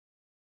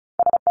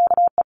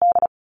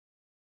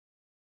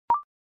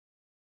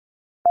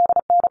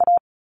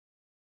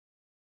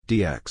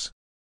 DX.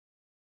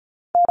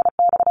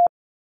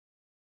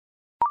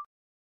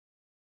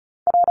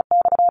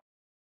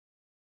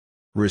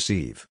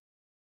 Receive.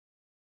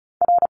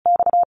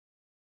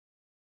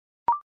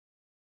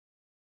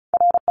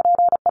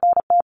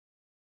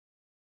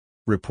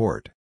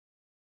 Report.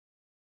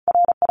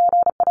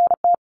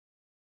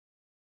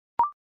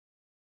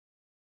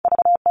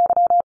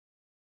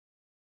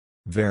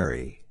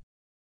 Very.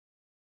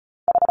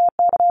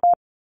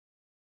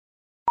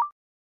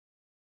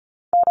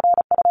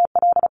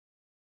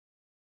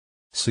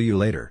 See you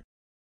later.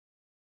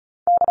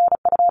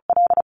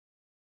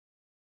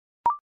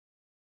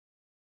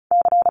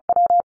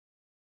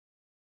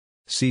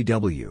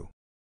 CW.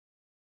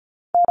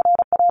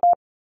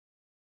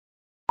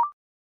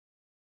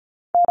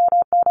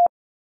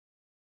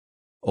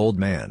 Old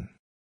man.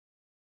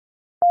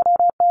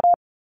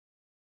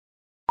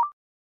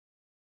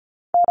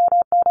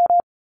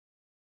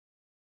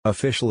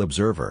 Official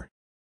observer.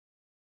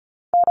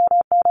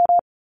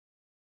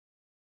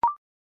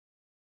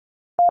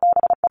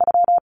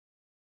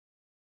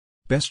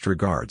 Best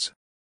regards.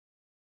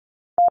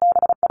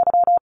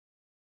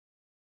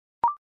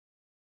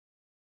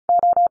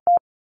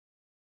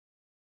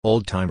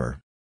 Old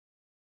timer.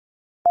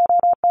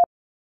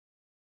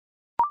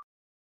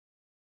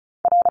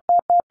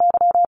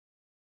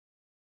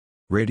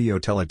 Radio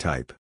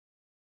teletype.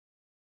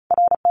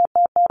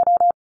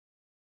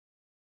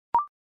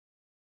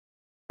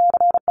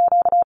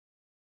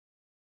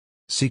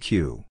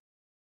 CQ.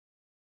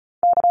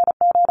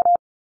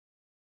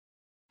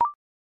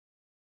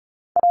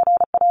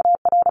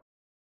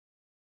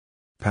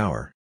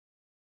 Power.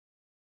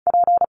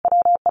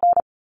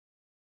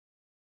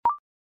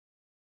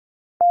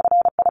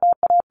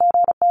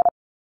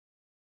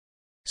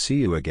 See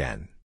you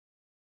again.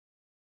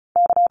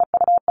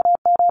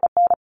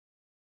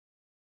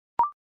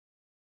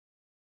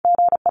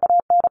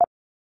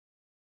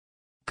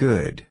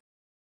 Good.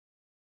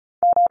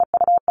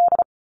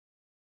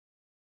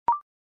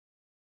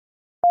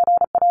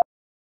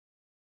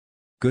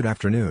 Good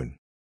afternoon.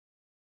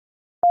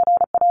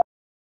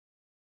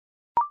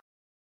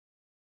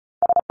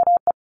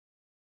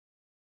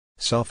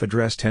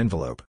 Self-addressed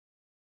envelope.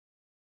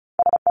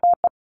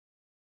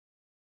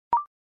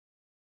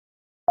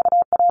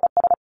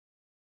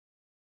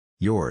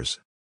 Yours.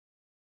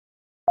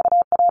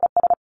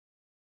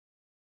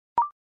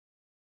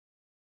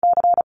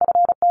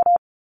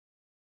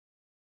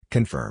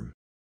 Confirm.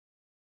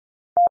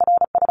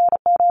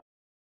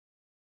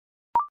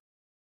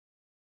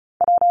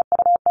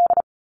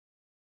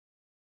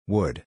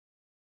 Would.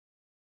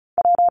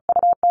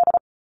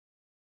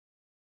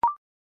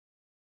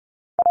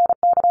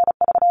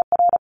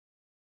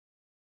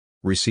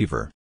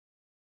 Receiver.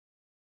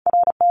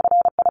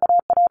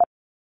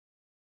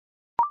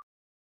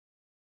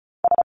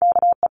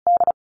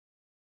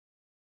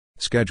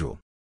 Schedule.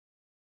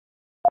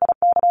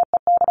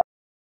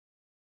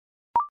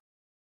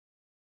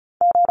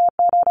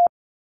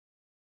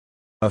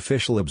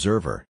 Official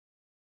observer.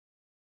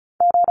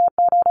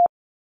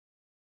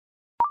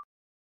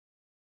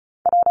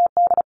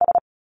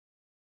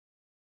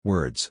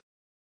 Words.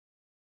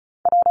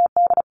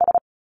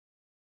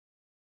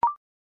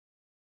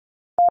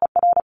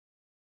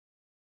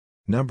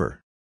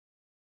 Number.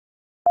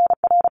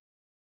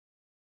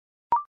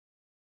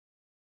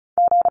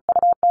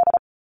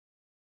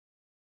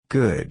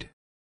 Good.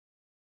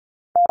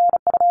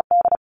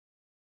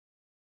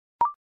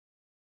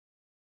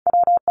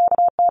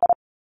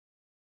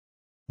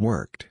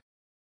 Worked.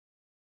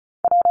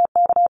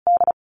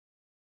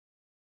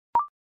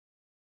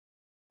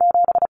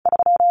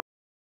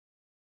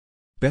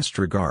 Best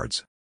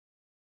regards.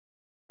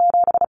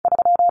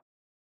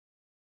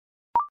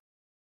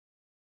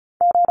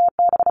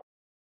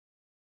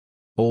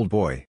 Old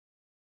boy.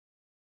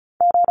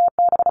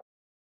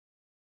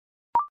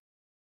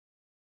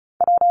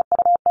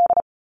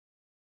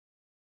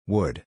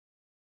 Would.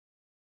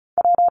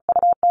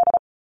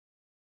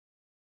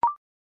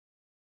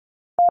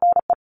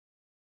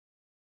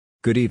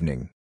 Good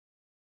evening.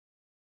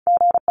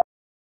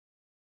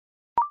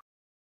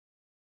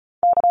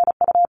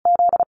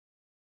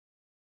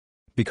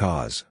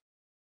 Because.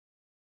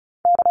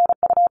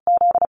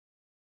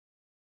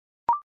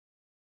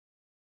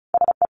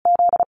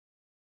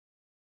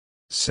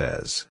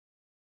 Says.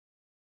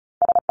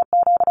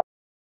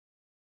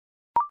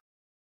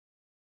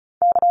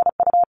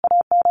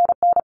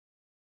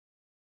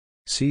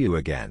 See you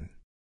again.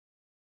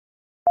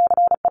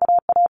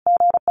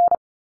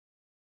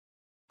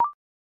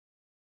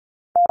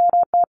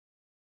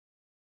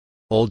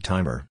 Old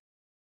timer.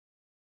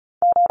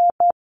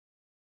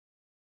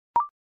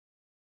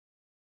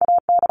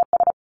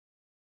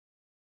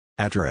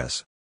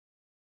 Address.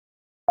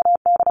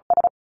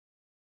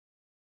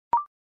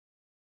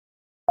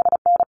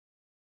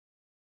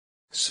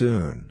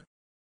 Soon.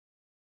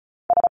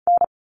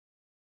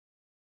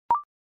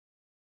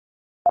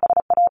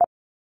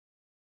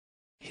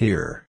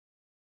 Here.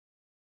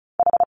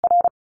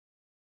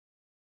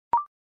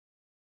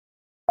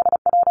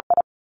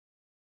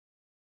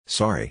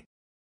 Sorry.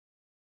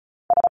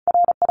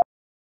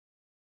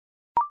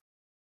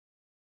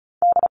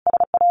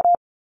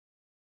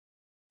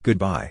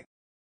 Goodbye.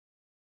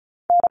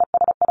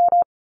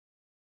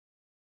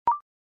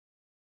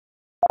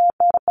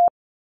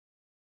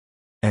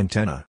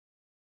 Antenna.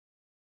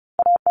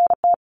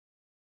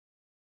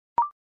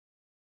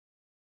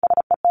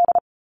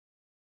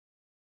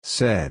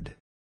 Said.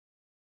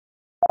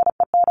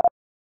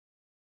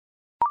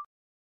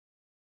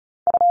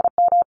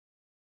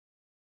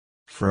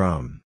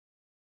 From.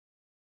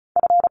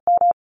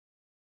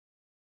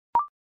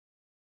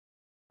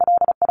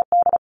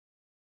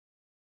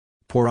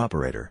 Poor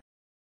operator.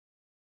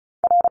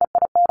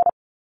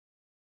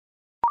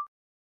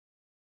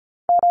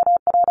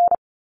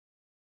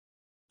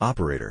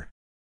 Operator.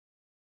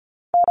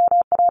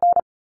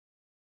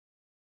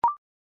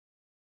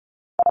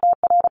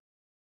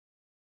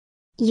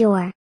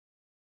 Your.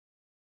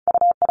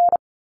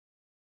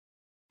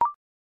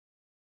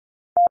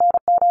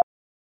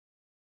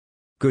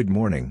 Good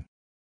morning.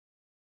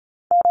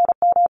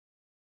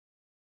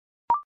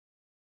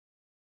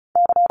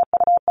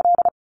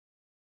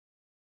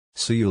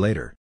 See you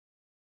later.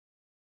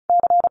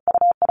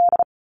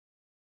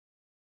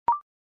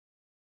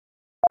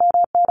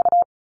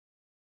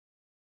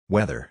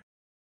 Weather.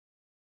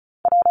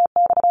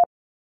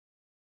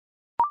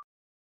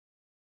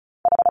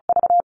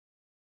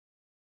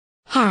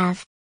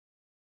 Have.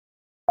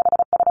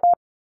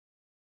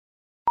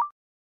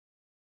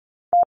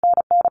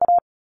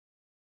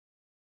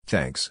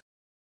 Thanks.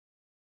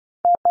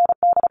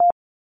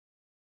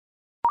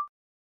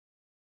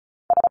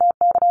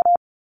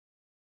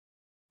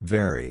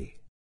 Very.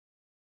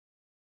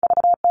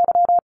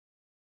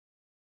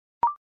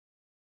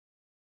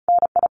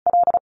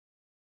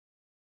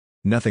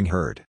 Nothing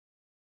heard.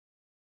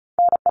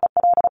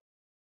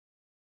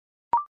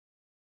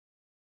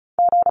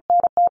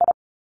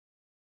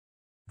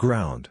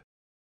 Ground.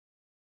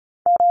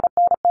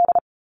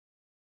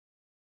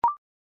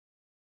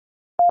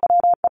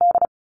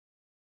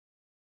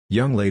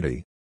 Young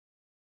lady.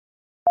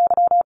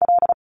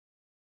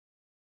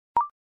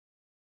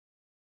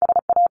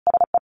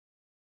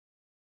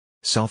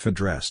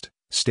 Self-addressed,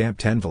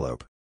 stamped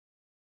envelope.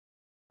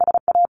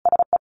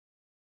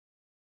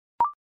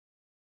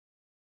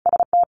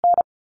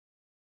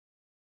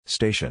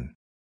 Station.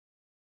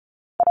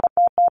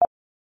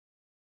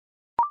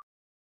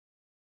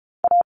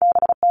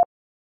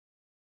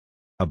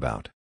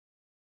 About.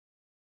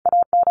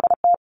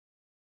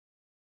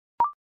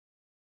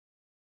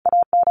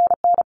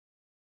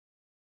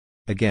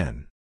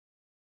 Again.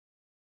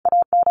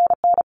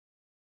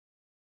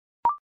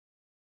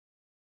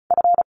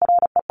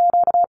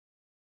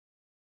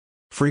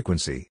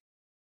 Frequency.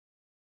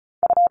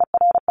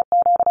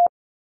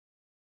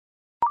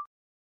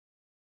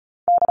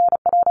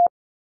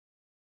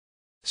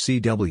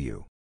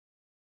 CW.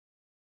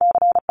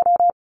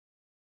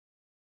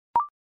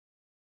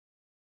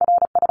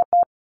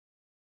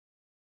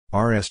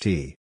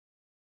 RST.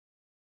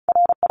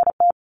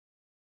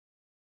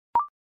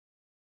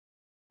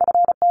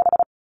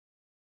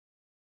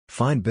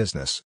 Fine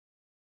business.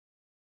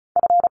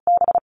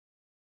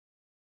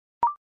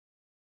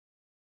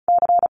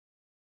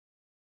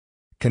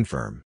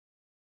 Confirm.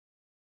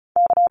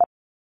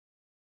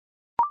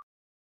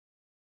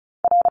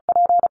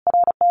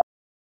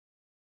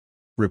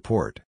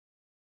 Report.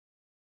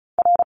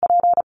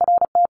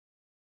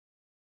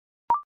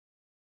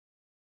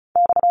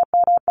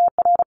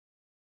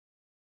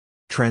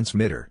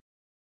 Transmitter.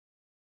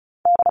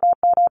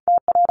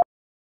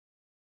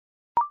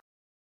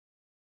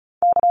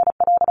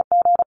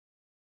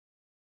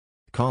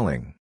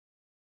 Calling.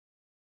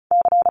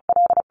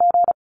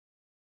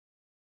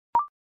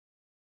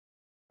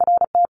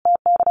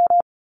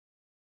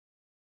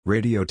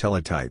 Radio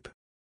teletype.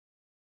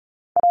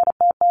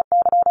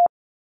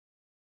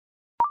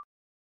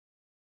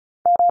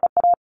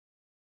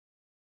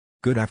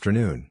 Good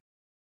afternoon.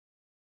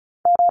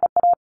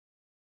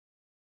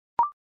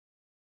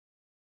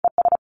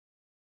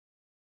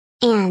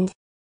 And.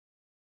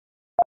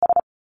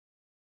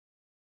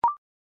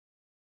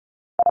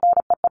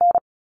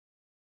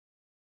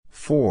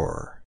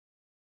 For.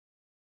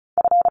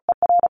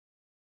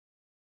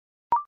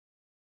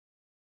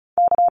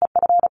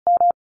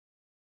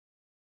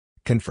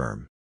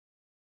 Confirm.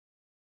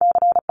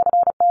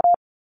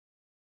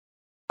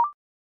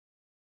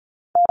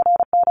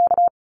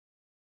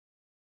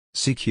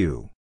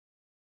 CQ.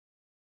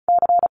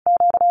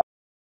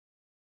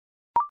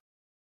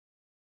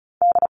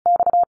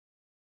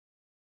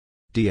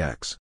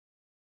 DX.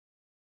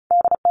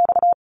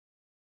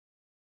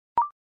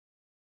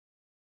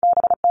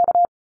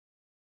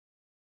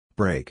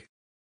 Break.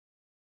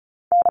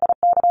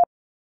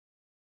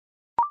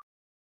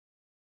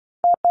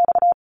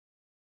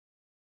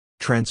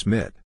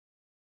 Transmit.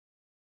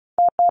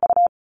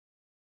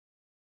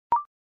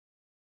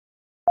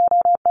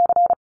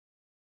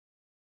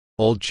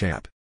 Old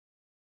chap.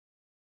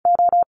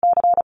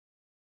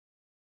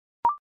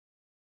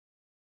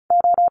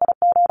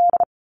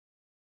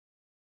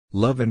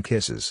 Love and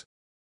kisses.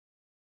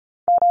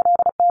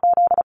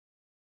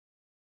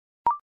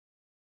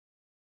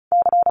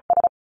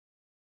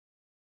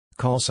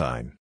 Call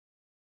sign.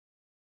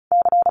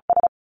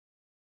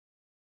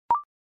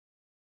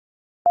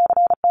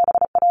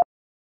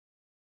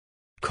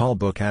 Call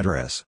book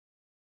address.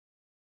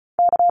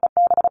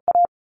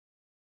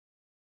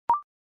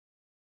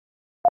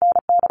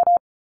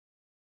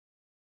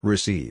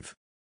 Receive.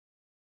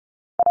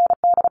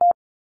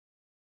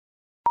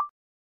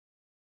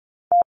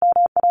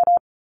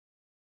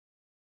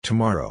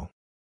 Tomorrow.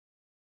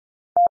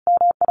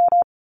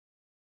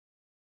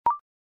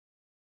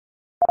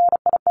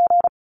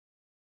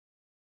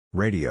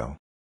 Radio.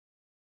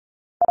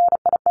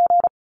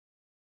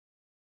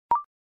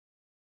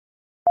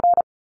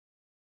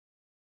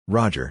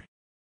 Roger.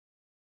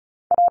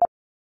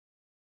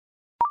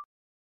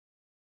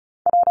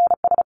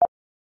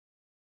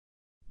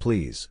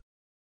 Please.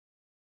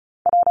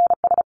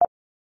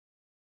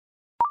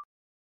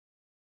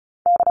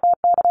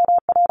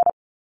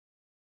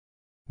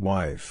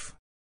 Wife.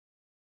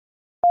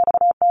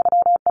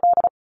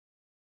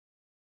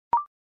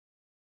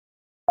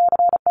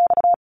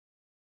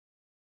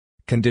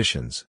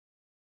 Conditions.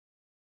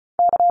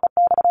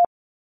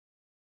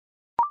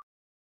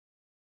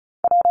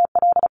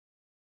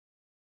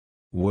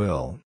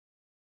 Will.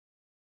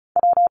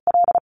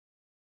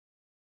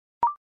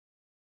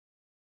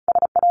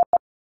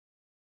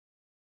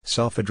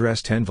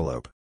 Self-addressed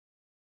envelope.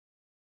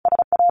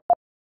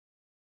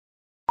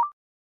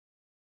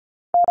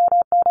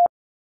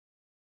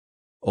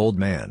 Old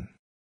man.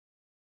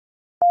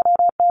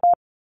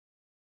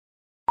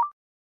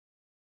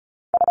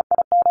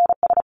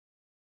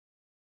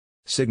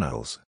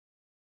 Signals.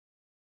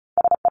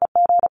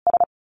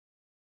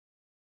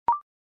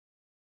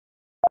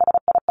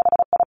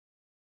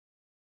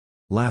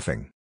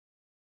 Laughing.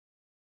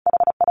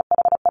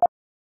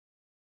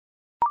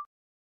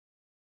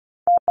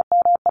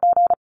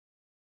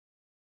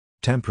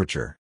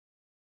 Temperature.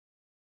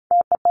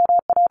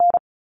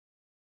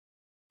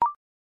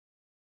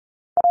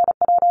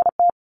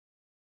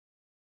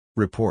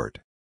 Report.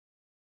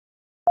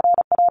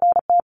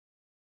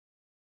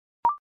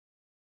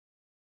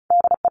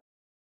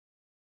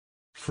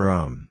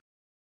 From.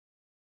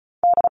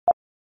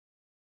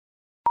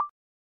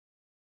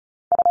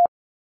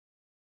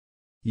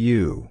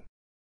 You.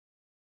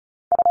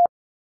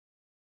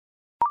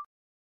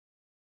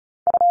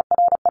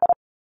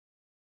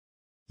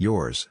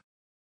 Yours.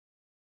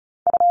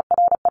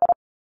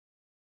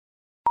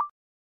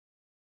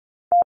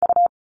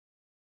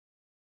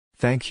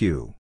 Thank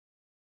you.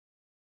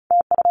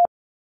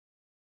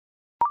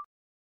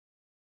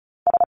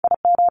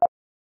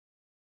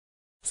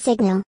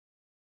 Signal.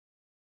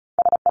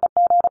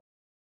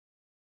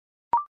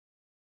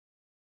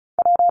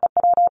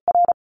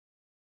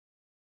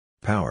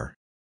 Power.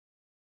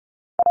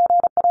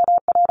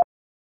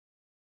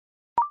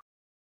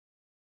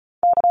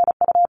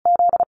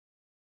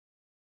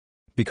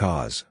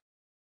 Because.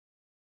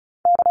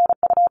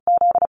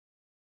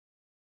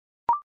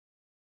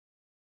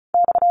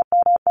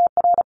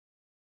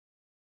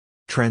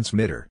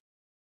 Transmitter.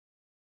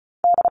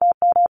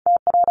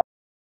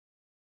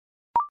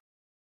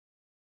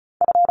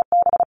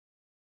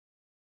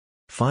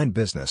 Fine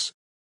business.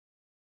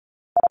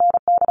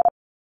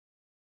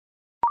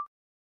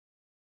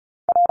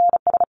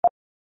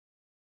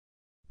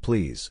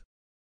 Please.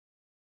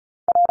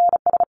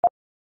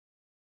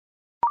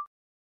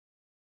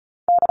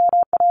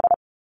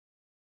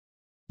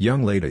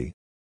 Young lady.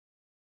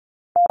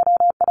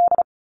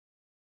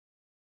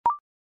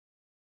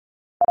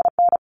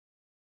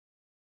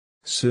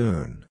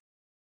 Soon.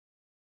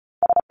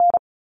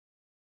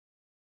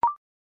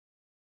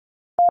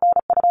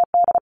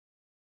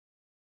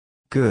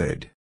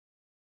 Good.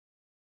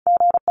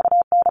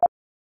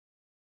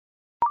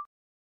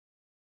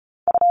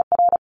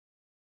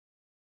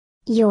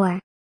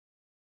 Your.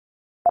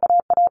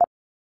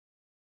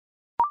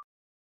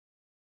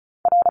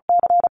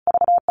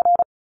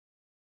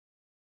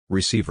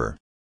 Receiver.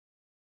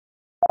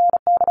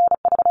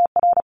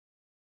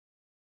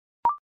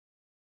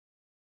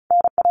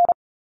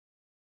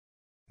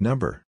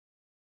 Number.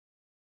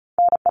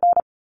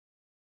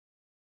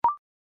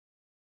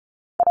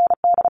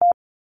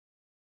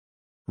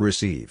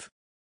 Receive.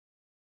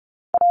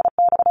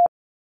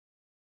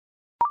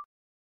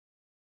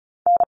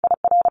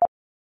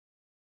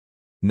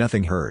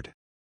 Nothing heard.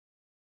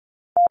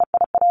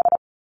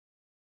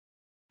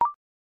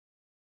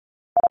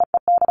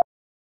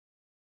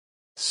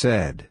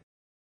 Said.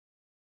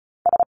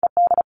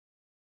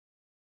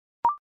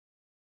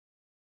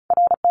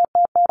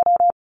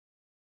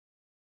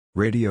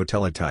 Radio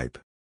teletype.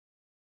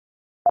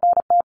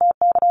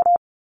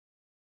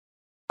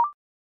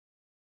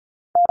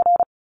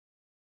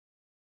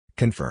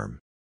 Confirm.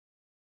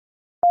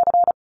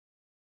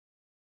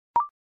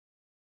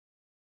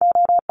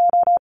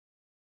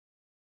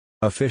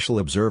 Official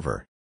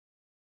observer.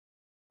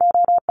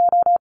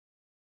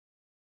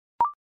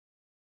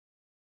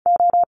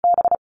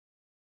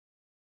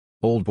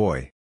 Old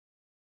boy.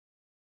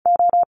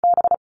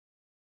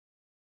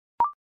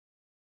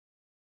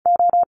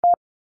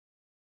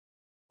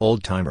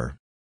 Old timer.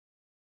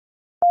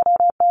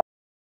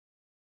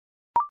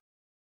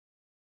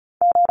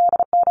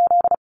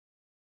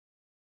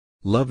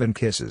 Love and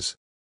kisses.